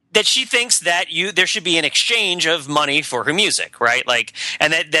that she thinks that there should be an exchange of money for her music, right? Like,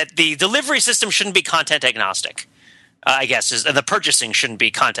 and that the delivery system shouldn't be content agnostic. I guess and the purchasing shouldn't be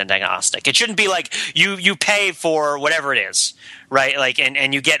content agnostic. It shouldn't be like you pay for whatever it is, right? Like,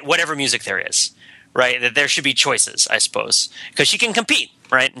 and you get whatever music there is, right? That there should be choices, I suppose, because she can compete,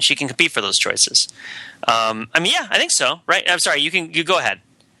 right? And she can compete for those choices. I think so, right? I'm sorry, you go ahead.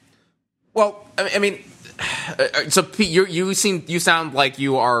 Well, I mean, so Pete, you sound like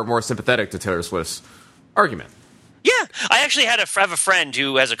you are more sympathetic to Taylor Swift's argument. Yeah, I actually have a friend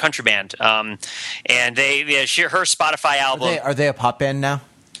who has a country band, and her Spotify album. Are they a pop band now?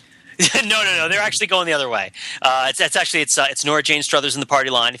 No. They're actually going the other way. It's Nora Jane Struthers in the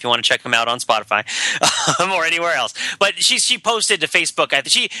Party Line. If you want to check them out on Spotify or anywhere else. But she posted to Facebook.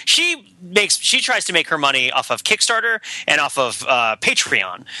 She tries to make her money off of Kickstarter and off of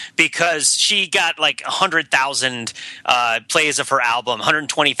Patreon because she got like 100,000 plays of her album,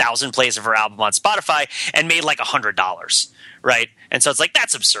 120,000 plays of her album on Spotify, and made like $100. Right, and so it's like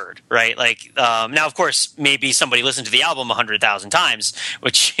that's absurd, right? Like now, of course, maybe somebody listened to the album 100,000 times,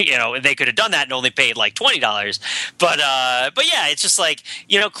 which they could have done that and only paid like $20. But yeah, it's just like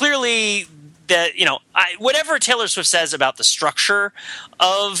clearly that whatever Taylor Swift says about the structure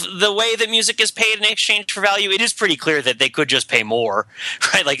of the way that music is paid in exchange for value, it is pretty clear that they could just pay more,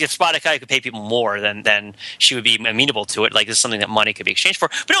 right? Like if Spotify could pay people more, then she would be amenable to it. Like this is something that money could be exchanged for.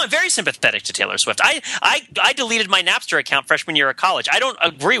 But no, I'm very sympathetic to Taylor Swift. I deleted my Napster account freshman year of college. I don't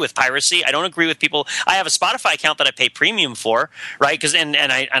agree with piracy. I don't agree with people. I have a Spotify account that I pay premium for, right? Because and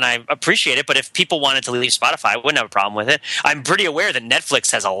I appreciate it. But if people wanted to leave Spotify, I wouldn't have a problem with it. I'm pretty aware that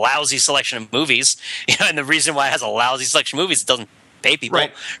Netflix has a lousy selection of movies, and the reason why it has a lousy selection of movies, it doesn't pay people,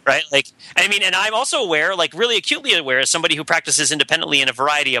 right? Like, and I'm also aware, like really acutely aware, as somebody who practices independently in a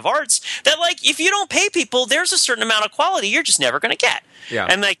variety of arts, that like if you don't pay people, there's a certain amount of quality you're just never going to get. Yeah,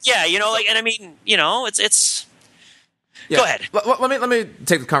 and like it's. Yeah. Go ahead. Let me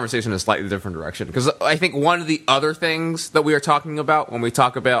take the conversation in a slightly different direction because I think one of the other things that we are talking about when we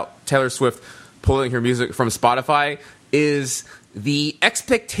talk about Taylor Swift pulling her music from Spotify is the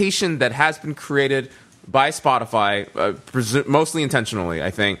expectation that has been created by Spotify, mostly intentionally, I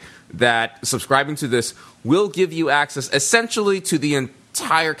think, that subscribing to this will give you access essentially to the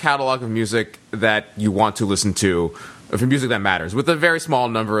entire catalog of music that you want to listen to, for music that matters, with a very small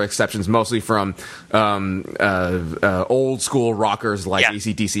number of exceptions, mostly from old school rockers like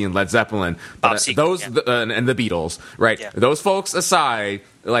AC/DC and Led Zeppelin, and the Beatles, right? Yeah. Those folks aside,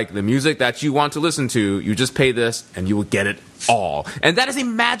 like the music that you want to listen to, you just pay this and you will get it all. And that is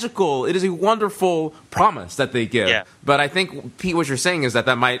a wonderful promise that they give. Yeah. But I think, Pete, what you're saying is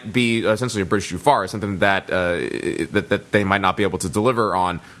that might be essentially a bridge too far, something that that they might not be able to deliver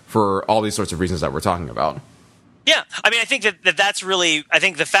on for all these sorts of reasons that we're talking about. Yeah, I mean, I think that's really. I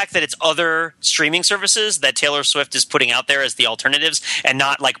think the fact that it's other streaming services that Taylor Swift is putting out there as the alternatives, and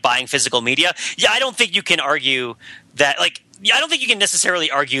not like buying physical media. Yeah, I don't think you can argue that. Like, I don't think you can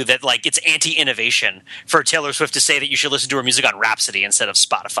necessarily argue that like it's anti-innovation for Taylor Swift to say that you should listen to her music on Rhapsody instead of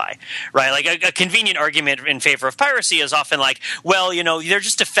Spotify, right? Like a convenient argument in favor of piracy is often like, well, they're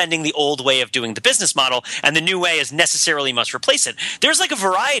just defending the old way of doing the business model, and the new way is necessarily must replace it. There's like a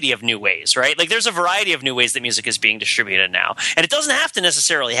variety of new ways, right? Like there's a variety of new ways that music is being distributed now, and it doesn't have to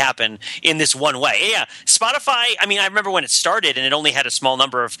necessarily happen in this one way. Yeah, Spotify. I mean, I remember when it started, and it only had a small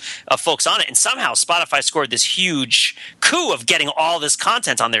number of folks on it, and somehow Spotify scored this huge coup of getting all this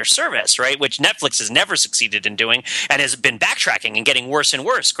content on their service, right? Which Netflix has never succeeded in doing and has been backtracking and getting worse and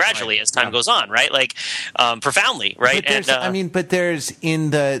worse gradually as time goes on, right? Like profoundly, right? But there's in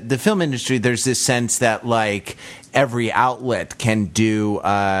the film industry, there's this sense that like every outlet can do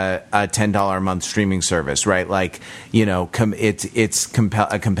a $10 a month streaming service, right? Like, it's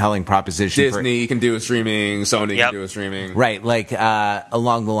a compelling proposition. Disney can do a streaming, Sony can do a streaming. Right, like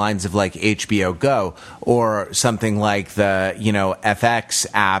along the lines of like HBO Go or something like the, FX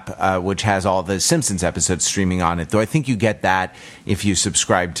app, which has all the Simpsons episodes streaming on it. Though I think you get that if you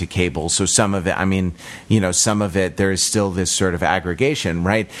subscribe to cable. So some of it, there is still this sort of aggregation,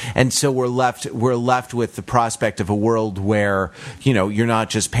 right? And so we're left with the prospect of a world where, you're not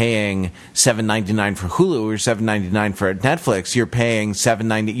just paying $7.99 for Hulu or $7.99 for Netflix. You're paying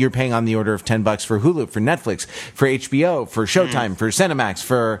You're paying on the order of $10 for Hulu, for Netflix, for HBO, for Showtime, for Cinemax,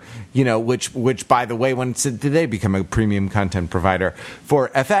 for which by the way, when did they become a premium content provider, for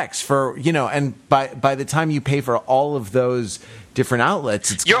FX, for and by the time you pay for all of those different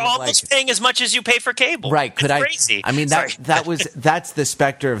outlets, you're almost paying as much as you pay for cable. Right? Crazy. I mean, that's the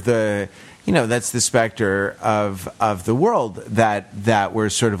specter of the that's the specter of the world that we're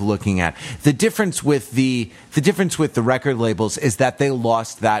sort of looking at. The difference with the record labels is that they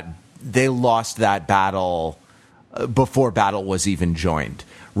lost that battle before battle was even joined.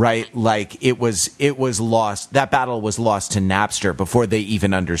 Right, like it was lost. That battle was lost to Napster before they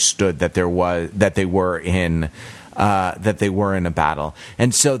even understood that they were in a battle.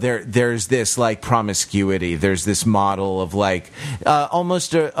 And so there's this like promiscuity. There's this model of like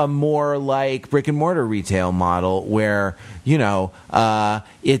almost a more like brick and mortar retail model where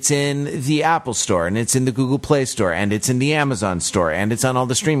it's in the Apple Store and it's in the Google Play Store and it's in the Amazon Store and it's on all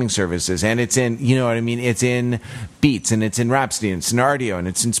the streaming services and it's in it's in Beats and it's in Rhapsody and it's in Rdio and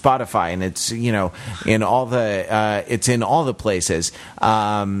it's in Spotify and it's in all the places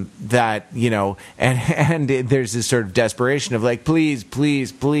that and there's this sort of desperation of like please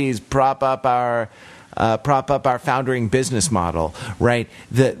prop up our foundering business model, right?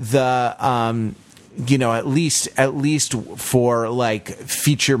 At least for like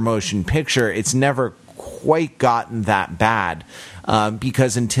feature motion picture, it's never quite gotten that bad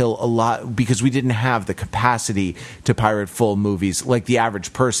because we didn't have the capacity to pirate full movies. Like the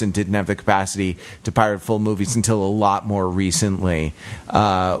average person didn't have the capacity to pirate full movies until a lot more recently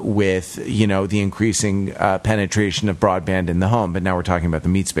with the increasing penetration of broadband in the home. But now we're talking about the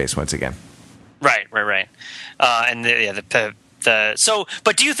meat space once again. Right.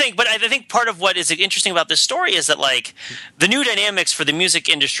 But do you think? But I think part of what is interesting about this story is that like the new dynamics for the music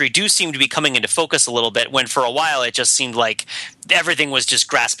industry do seem to be coming into focus a little bit. When for a while it just seemed like everything was just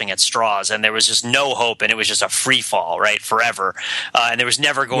grasping at straws and there was just no hope and it was just a free fall, right, forever. And there was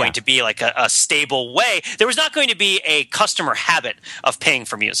never going to be like a stable way. There was not going to be a customer habit of paying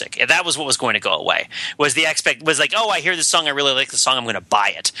for music. And that was what was going to go away. Was like, oh, I hear this song, I really like the song, I'm going to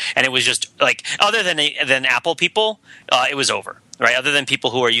buy it. And it was just like, other than Apple people, it was over. Right, other than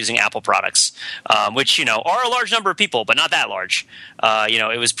people who are using Apple products, which are a large number of people, but not that large.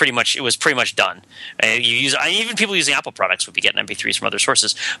 It was pretty much done. Even people using Apple products would be getting MP3s from other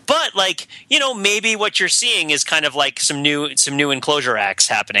sources. But maybe what you're seeing is kind of like some new enclosure acts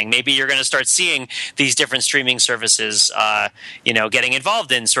happening. Maybe you're going to start seeing these different streaming services, getting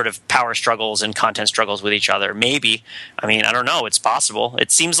involved in sort of power struggles and content struggles with each other. Maybe. I mean, I don't know. It's possible. It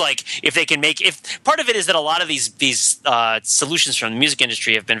seems like if part of it is that a lot of these solutions from the music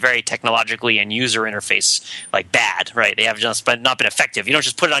industry have been very technologically and user interface like bad, right? They have just not been effective. You don't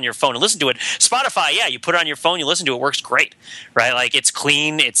just put it on your phone and listen to it. Spotify, you put it on your phone, you listen to it, works great, right? Like it's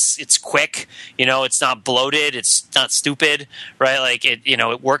clean, it's quick, it's not bloated, it's not stupid, right? Like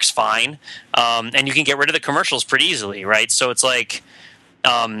it works fine, and you can get rid of the commercials pretty easily, right? So it's like.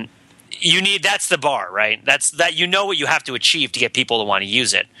 That's the bar, right? That's what you have to achieve to get people to want to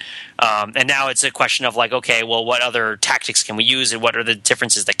use it. And now it's a question of like, okay, well, what other tactics can we use, and what are the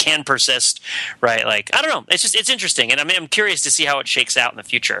differences that can persist, right? Like, I don't know. It's interesting, and I'm curious to see how it shakes out in the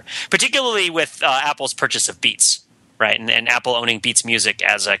future, particularly with Apple's purchase of Beats, right? And Apple owning Beats Music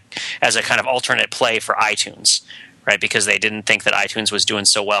as a kind of alternate play for iTunes, right? Because they didn't think that iTunes was doing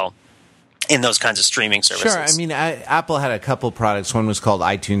so well in those kinds of streaming services. Sure. I mean, Apple had a couple products. One was called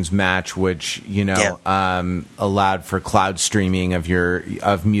iTunes Match, which allowed for cloud streaming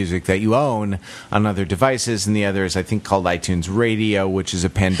of music that you own on other devices, and the other is I think called iTunes Radio, which is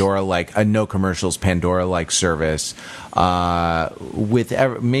a no commercials Pandora-like service with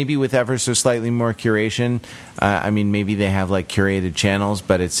ever so slightly more curation. I mean, maybe they have like curated channels,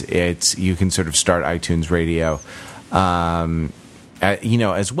 but it's you can sort of start iTunes Radio.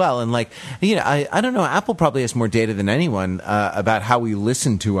 As well. And I don't know, Apple probably has more data than anyone about how we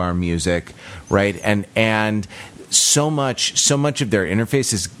listen to our music, right? And so much of their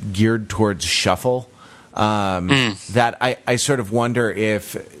interface is geared towards shuffle that I sort of wonder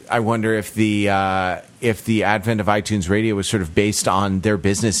if the advent of iTunes Radio was sort of based on their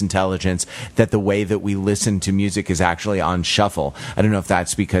business intelligence that the way that we listen to music is actually on shuffle. I don't know if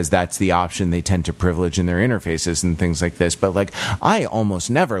that's because that's the option they tend to privilege in their interfaces and things like this, but like I almost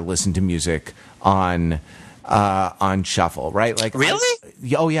never listen to music on shuffle, right? Like really?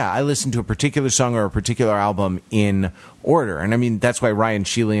 oh yeah, I listen to a particular song or a particular album in order. And I mean, that's why Ryan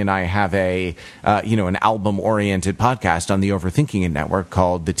Sheely and I have an album-oriented podcast on the Overthinking It Network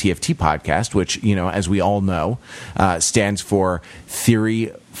called the TFT Podcast, which, as we all know, stands for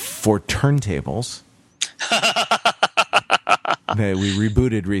Theory for Turntables. We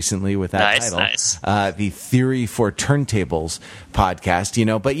rebooted recently with that title. Nice. The Theory for Turntables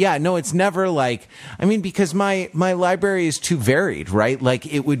podcast, but yeah, no, it's never like, because my library is too varied, right? Like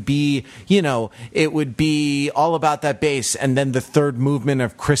it would be all about that bass and then the third movement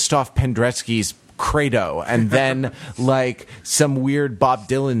of Christoph Penderecki's Credo, and then like some weird Bob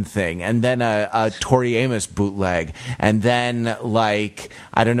Dylan thing, and then a Tori Amos bootleg, and then like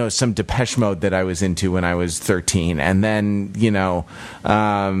I don't know, some Depeche Mode that I was into when I was 13, and then and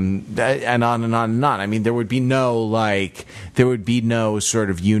on and on and on. There would be no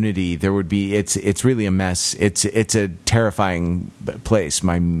sort of unity. There would be it's really a mess. It's a terrifying place,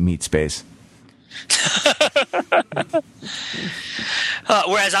 my meat space.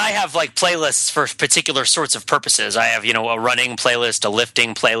 Whereas I have like playlists for particular sorts of purposes. I have, a running playlist, a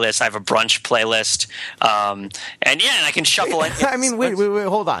lifting playlist. I have a brunch playlist, and I can shuffle it. Wait,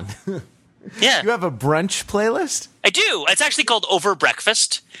 hold on. Yeah, you have a brunch playlist? I do. It's actually called Over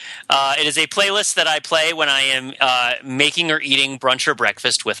Breakfast. It is a playlist that I play when I am making or eating brunch or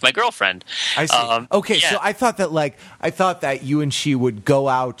breakfast with my girlfriend. I see. Okay, yeah. So I thought that you and she would go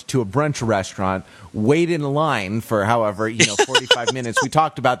out to a brunch restaurant, wait in line for 45 minutes. We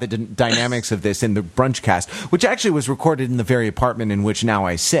talked about the dynamics of this in the brunch cast, which actually was recorded in the very apartment in which now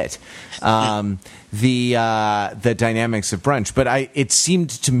I sit. The dynamics of brunch, but it seemed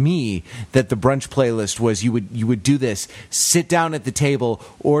to me that the brunch playlist was you would do this, sit down at the table,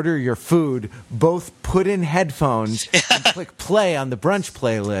 order your food, both put in headphones and click play on the brunch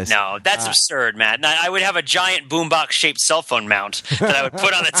playlist. No, that's absurd, Matt. Now, I would have a giant boombox shaped cell phone mount that I would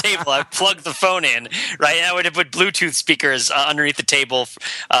put on the table. I would plug the phone in, right? And I would put Bluetooth speakers underneath the table for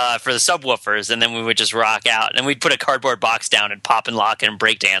the subwoofers, and then we would just rock out. And we'd put a cardboard box down and pop and lock and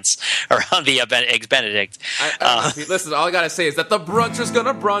break dance around the Eggs Benedict. Listen, all I gotta say is that the bruncher's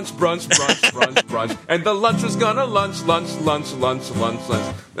gonna brunch, and the luncher's gonna lunch,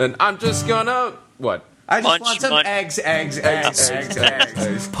 and I'm just gonna what? I just want some eggs.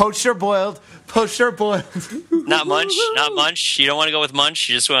 Poached or boiled. Not munch. You don't want to go with munch.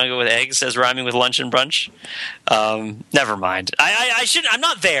 You just want to go with eggs as rhyming with lunch and brunch. Never mind. I should. I'm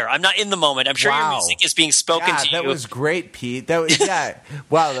not there. I'm not in the moment. I'm sure your music is being spoken to you. That was great, Pete. That was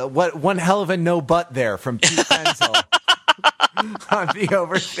Wow. What one hell of a no butt there from Pete Fenzel. On the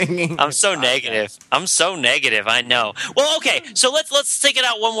Overthinking. I'm so negative. I know. Well, okay. So let's take it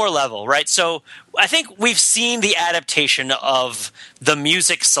out one more level, right? So I think we've seen the adaptation of the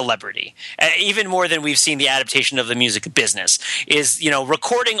music celebrity, even more than we've seen the adaptation of the music business. Is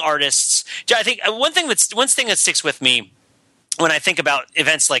recording artists. I think one thing that sticks with me when I think about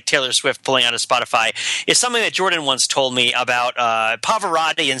events like Taylor Swift pulling out of Spotify is something that Jordan once told me about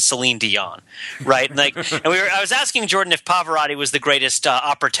Pavarotti and Celine Dion, right? I was asking Jordan if Pavarotti was the greatest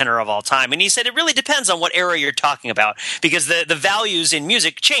opera tenor of all time, and he said it really depends on what era you're talking about because the values in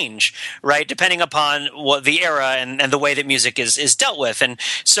music change, right, depending upon what the era and the way that music is dealt with. And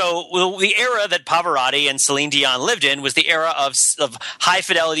so the era that Pavarotti and Celine Dion lived in was the era of high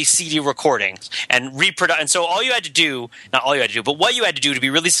fidelity CD recordings and reproduction. And so all you had to do, not all you had to do, but what you had to do to be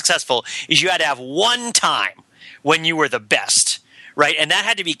really successful is you had to have one time when you were the best, right? And that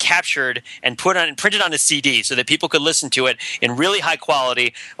had to be captured and printed on a CD so that people could listen to it in really high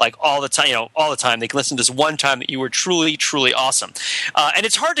quality, like all the time. They can listen to this one time that you were truly, truly awesome. And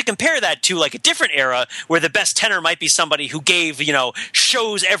it's hard to compare that to like a different era where the best tenor might be somebody who gave,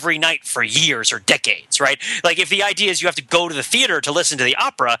 shows every night for years or decades, right? Like if the idea is you have to go to the theater to listen to the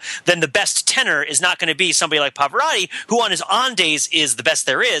opera, then the best tenor is not going to be somebody like Pavarotti, who on his on days is the best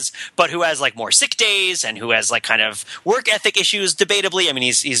there is, but who has like more sick days and who has like kind of work ethic issues. Debatably,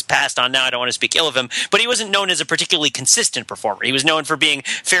 he's passed on now. I don't want to speak ill of him, but he wasn't known as a particularly consistent performer. He was known for being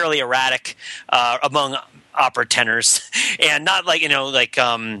fairly erratic among opera tenors, and not like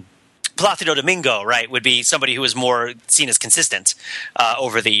Plácido Domingo, right, would be somebody who was more seen as consistent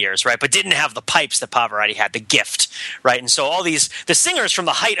over the years, right, but didn't have the pipes that Pavarotti had, the gift, right? And so all the singers from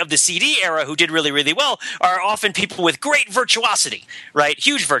the height of the CD era who did really, really well are often people with great virtuosity, right,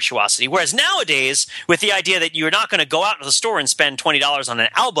 huge virtuosity, whereas nowadays, with the idea that you're not going to go out to the store and spend $20 on an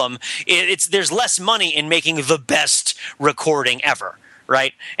album, there's less money in making the best recording ever.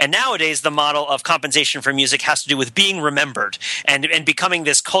 Right? And nowadays, the model of compensation for music has to do with being remembered and becoming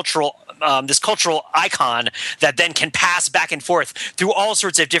this cultural this cultural icon that then can pass back and forth through all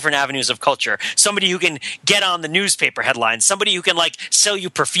sorts of different avenues of culture. Somebody who can get on the newspaper headlines, somebody who can like sell you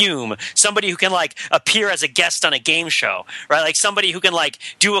perfume, somebody who can like appear as a guest on a game show, right? Like somebody who can like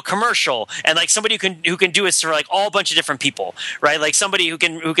do a commercial, and like somebody who can do it for like all bunch of different people, right? Like somebody who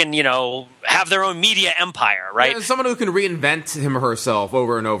can have their own media empire, right? Yeah, someone who can reinvent him or herself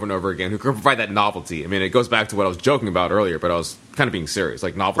over and over and over again, who can provide that novelty. I mean, it goes back to what I was joking about earlier, but I was kind of being serious.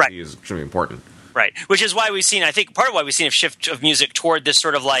 Like, novelty is extremely important. Right. Which is why we've seen, I think, part of why we've seen a shift of music toward this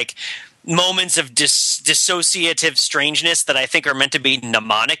sort of like moments of dissociative strangeness that I think are meant to be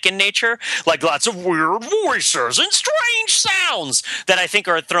mnemonic in nature, like lots of weird voices and strange sounds that I think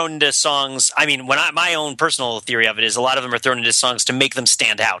are thrown into songs. I mean, my own personal theory of it is a lot of them are thrown into songs to make them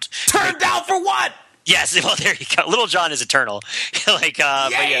stand out. Turned down for what? Yes, well, there you go. Little John is eternal.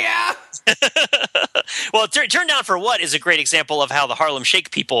 Yeah. Well, Turn Down for What is a great example of how the Harlem Shake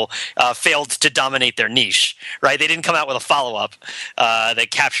people failed to dominate their niche, right? They didn't come out with a follow-up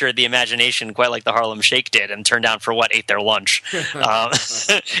that captured the imagination quite like the Harlem Shake did, and Turn Down for What ate their lunch.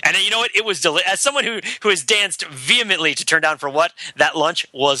 And you know what? It was as someone who has danced vehemently to Turn Down for What, that lunch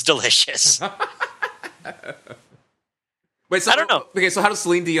was delicious. Wait, so I don't know. Okay, so how does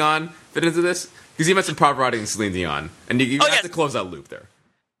Celine Dion fit into this? Because you mentioned Pavarotti and Celine Dion, and you have to close that loop there.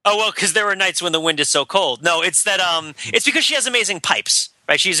 Oh, well, because there were nights when the wind is so cold. No, it's that it's because she has amazing pipes,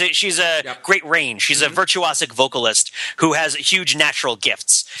 right? She's a great range. She's a virtuosic vocalist who has huge natural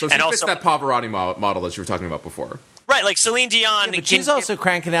gifts. So she fits that Pavarotti model that you were talking about before. Right, like Celine Dion. Yeah, but she's also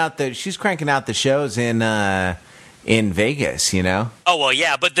cranking out the shows in Vegas, you know? Oh, well,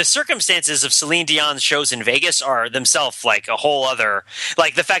 yeah, but the circumstances of Celine Dion's shows in Vegas are themselves like a whole other...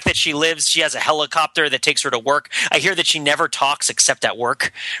 Like, the fact that she has a helicopter that takes her to work. I hear that she never talks except at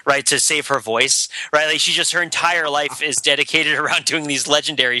work, right, to save her voice, right? Like, her entire life is dedicated around doing these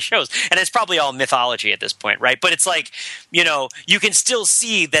legendary shows. And it's probably all mythology at this point, right? But it's like, you can still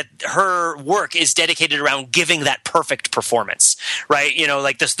see that her work is dedicated around giving that perfect performance, right?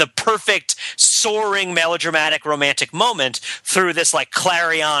 Like the perfect, soaring, melodramatic, romantic moment through this like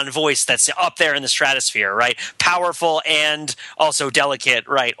clarion voice that's up there in the stratosphere, right? Powerful and also delicate,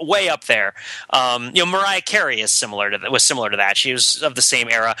 right? Way up there. Mariah Carey was similar to that. She was of the same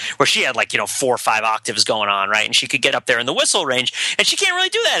era where she had 4 or 5 octaves going on, right? And she could get up there in the whistle range, and she can't really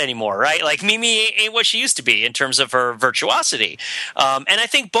do that anymore, right? Like Mimi ain't what she used to be in terms of her virtuosity. And I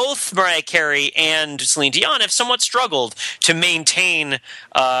think both Mariah Carey and Celine Dion have somewhat struggled to maintain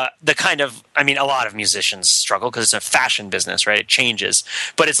the kind of, a lot of musicians struggle because it's a fashion business, right? It changes.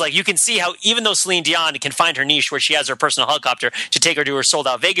 But it's like you can see how even though Celine Dion can find her niche where she has her personal helicopter to take her to her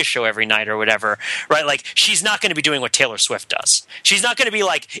sold-out Vegas show every night or whatever, right? Like she's not going to be doing what Taylor Swift does. She's not going to be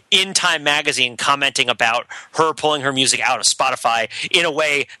like in Time magazine commenting about her pulling her music out of Spotify in a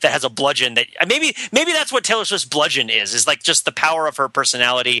way that has a bludgeon that maybe that's what Taylor Swift's bludgeon is like just the power of her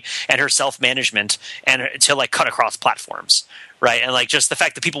personality and her self-management and to like cut across platforms. Right, and like just the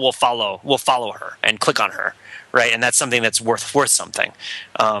fact that people will follow her and click on her, right, and that's something that's worth something.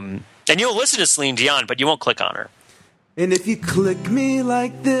 And you'll listen to Celine Dion, but you won't click on her. And if you click me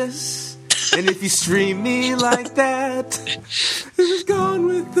like this, and if you stream me like that, it was gone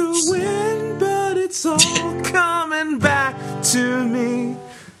with the wind, but it's all coming back to me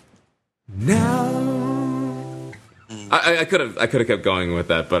now. I could have kept going with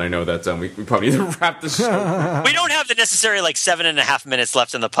that, but I know that we probably need to wrap this show. We don't have the necessary 7.5 minutes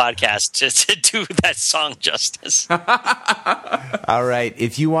left in the podcast to do that song justice. All right.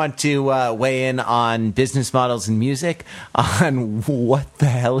 If you want to weigh in on business models in music, on what the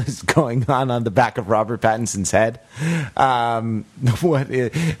hell is going on the back of Robert Pattinson's head, one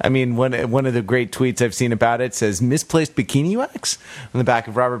of the great tweets I've seen about it says misplaced bikini wax on the back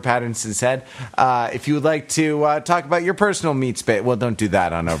of Robert Pattinson's head. If you would like to talk about your personal meat space, well, don't do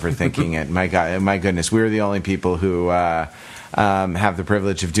that on Overthinking It. My goodness, we're the only people who have the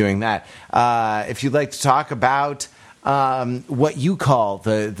privilege of doing that. If you'd like to talk about what you call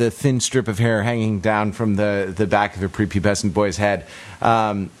the thin strip of hair hanging down from the back of a prepubescent boy's head,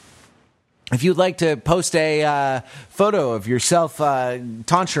 if you'd like to post a photo of yourself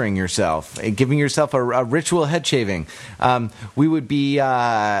tonsuring yourself, giving yourself a ritual head shaving, we would be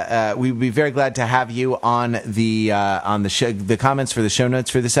very glad to have you on the show, the comments for the show notes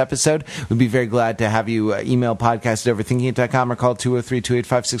for this episode. We'd be very glad to have you email podcast@overthinkingit.com or call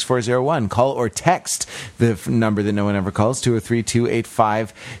 203-285-6401. Call or text the number that no one ever calls,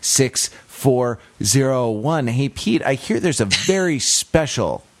 203-285-6401. Hey, Pete, I hear there's a very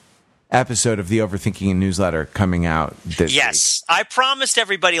special episode of the Overthinking It newsletter coming out this week. Yes. I promised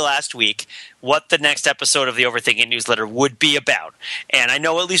everybody last week what the next episode of the Overthinking It newsletter would be about. And I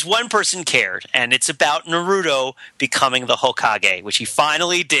know at least one person cared, and it's about Naruto becoming the Hokage, which he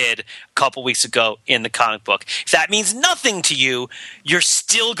finally did a couple weeks ago in the comic book. If that means nothing to you, you're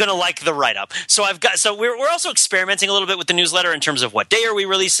still going to like the write-up. So we're also experimenting a little bit with the newsletter in terms of what day are we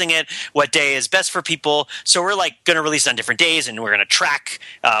releasing it, what day is best for people. So we're like going to release it on different days, and we're going to track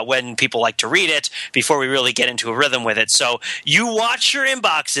when people like to read it before we really get into a rhythm with it. So you watch your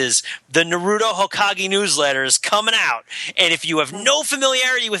inboxes. The Naruto Hokage newsletter is coming out. And if you have no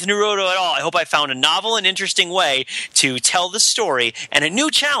familiarity with Naruto at all, I hope I found a novel and interesting way to tell the story and a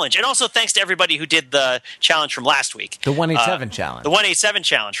new challenge. And also thanks to everybody who did the challenge from last week. The 187 challenge. The 187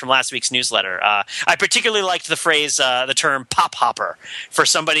 challenge from last week's newsletter. I particularly liked the phrase, the term pop hopper for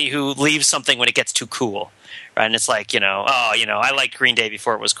somebody who leaves something when it gets too cool. Right? And it's like, I liked Green Day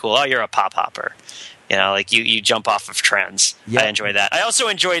before it was cool. Oh, you're a pop hopper. Like you jump off of trends. Yep. I enjoy that. I also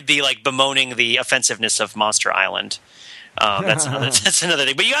enjoyed the bemoaning the offensiveness of Monster Island. That's another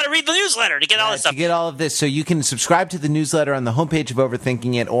thing. But you got to read the newsletter to get all this stuff. To get all of this. So you can subscribe to the newsletter on the homepage of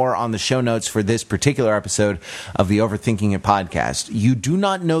Overthinking It or on the show notes for this particular episode of the Overthinking It podcast. You do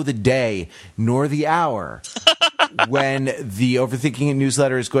not know the day nor the hour when the Overthinking It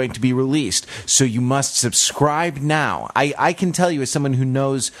newsletter is going to be released. So you must subscribe now. I can tell you as someone who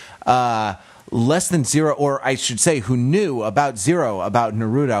knows less than zero, or I should say who knew about zero about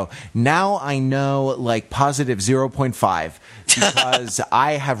Naruto. Now I know positive 0.5 because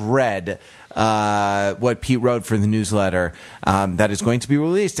I have read what Pete wrote for the newsletter that is going to be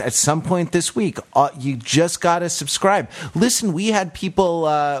released at some point this week. You just got to subscribe. Listen, we had people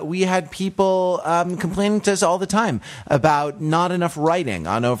complaining to us all the time about not enough writing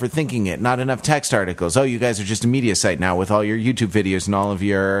on Overthinking It, not enough text articles. Oh, you guys are just a media site now with all your YouTube videos and all of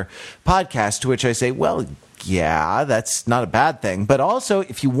your podcasts, to which I say, well, yeah, that's not a bad thing. But also,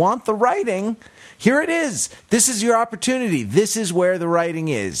 if you want the writing, here it is. This is your opportunity. This is where the writing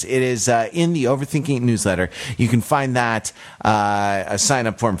is. It is in the Overthinking It newsletter. You can find that, a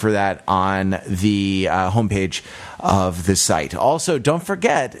sign-up form for that on the homepage of the site. Also, don't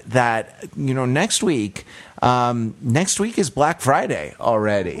forget that, next week is Black Friday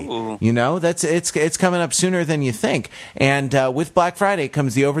already. Ooh. It's coming up sooner than you think. And with Black Friday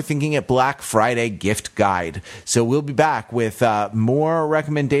comes the Overthinking It Black Friday gift guide. So we'll be back with more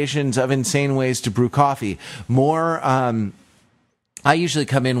recommendations of insane ways to brew coffee. More. I usually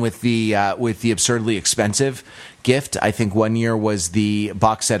come in with the absurdly expensive gift. I think one year was the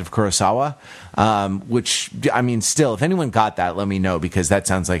box set of Kurosawa, which, I mean, still, if anyone got that, let me know, because that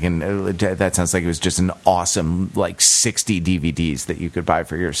sounds like it was just an awesome 60 DVDs that you could buy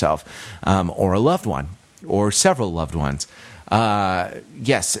for yourself, or a loved one, or several loved ones.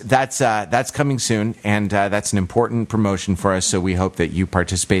 Yes, that's coming soon, and that's an important promotion for us. So we hope that you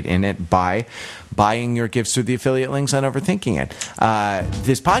participate in it by buying your gifts through the affiliate links on Overthinking It.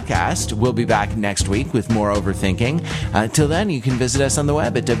 This podcast will be back next week with more Overthinking. Till then, you can visit us on the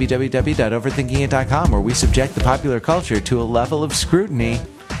web at www.overthinkingit.com, where we subject the popular culture to a level of scrutiny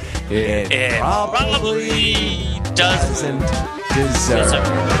it probably doesn't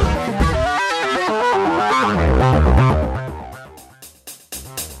deserve.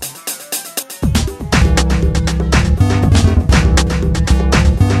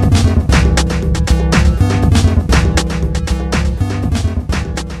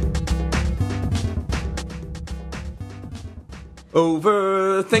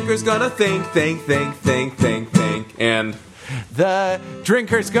 Overthinker's gonna think, and the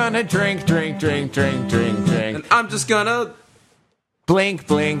drinker's gonna drink. And I'm just gonna blink.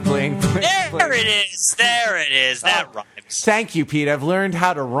 There it is. That rhymes. Thank you, Pete. I've learned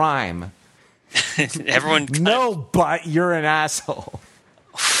how to rhyme. Everyone. No, but you're an asshole.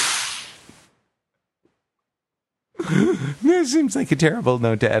 This seems like a terrible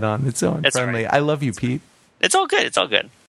note to end on. It's so unfriendly. Right. I love you, Pete. It's all good.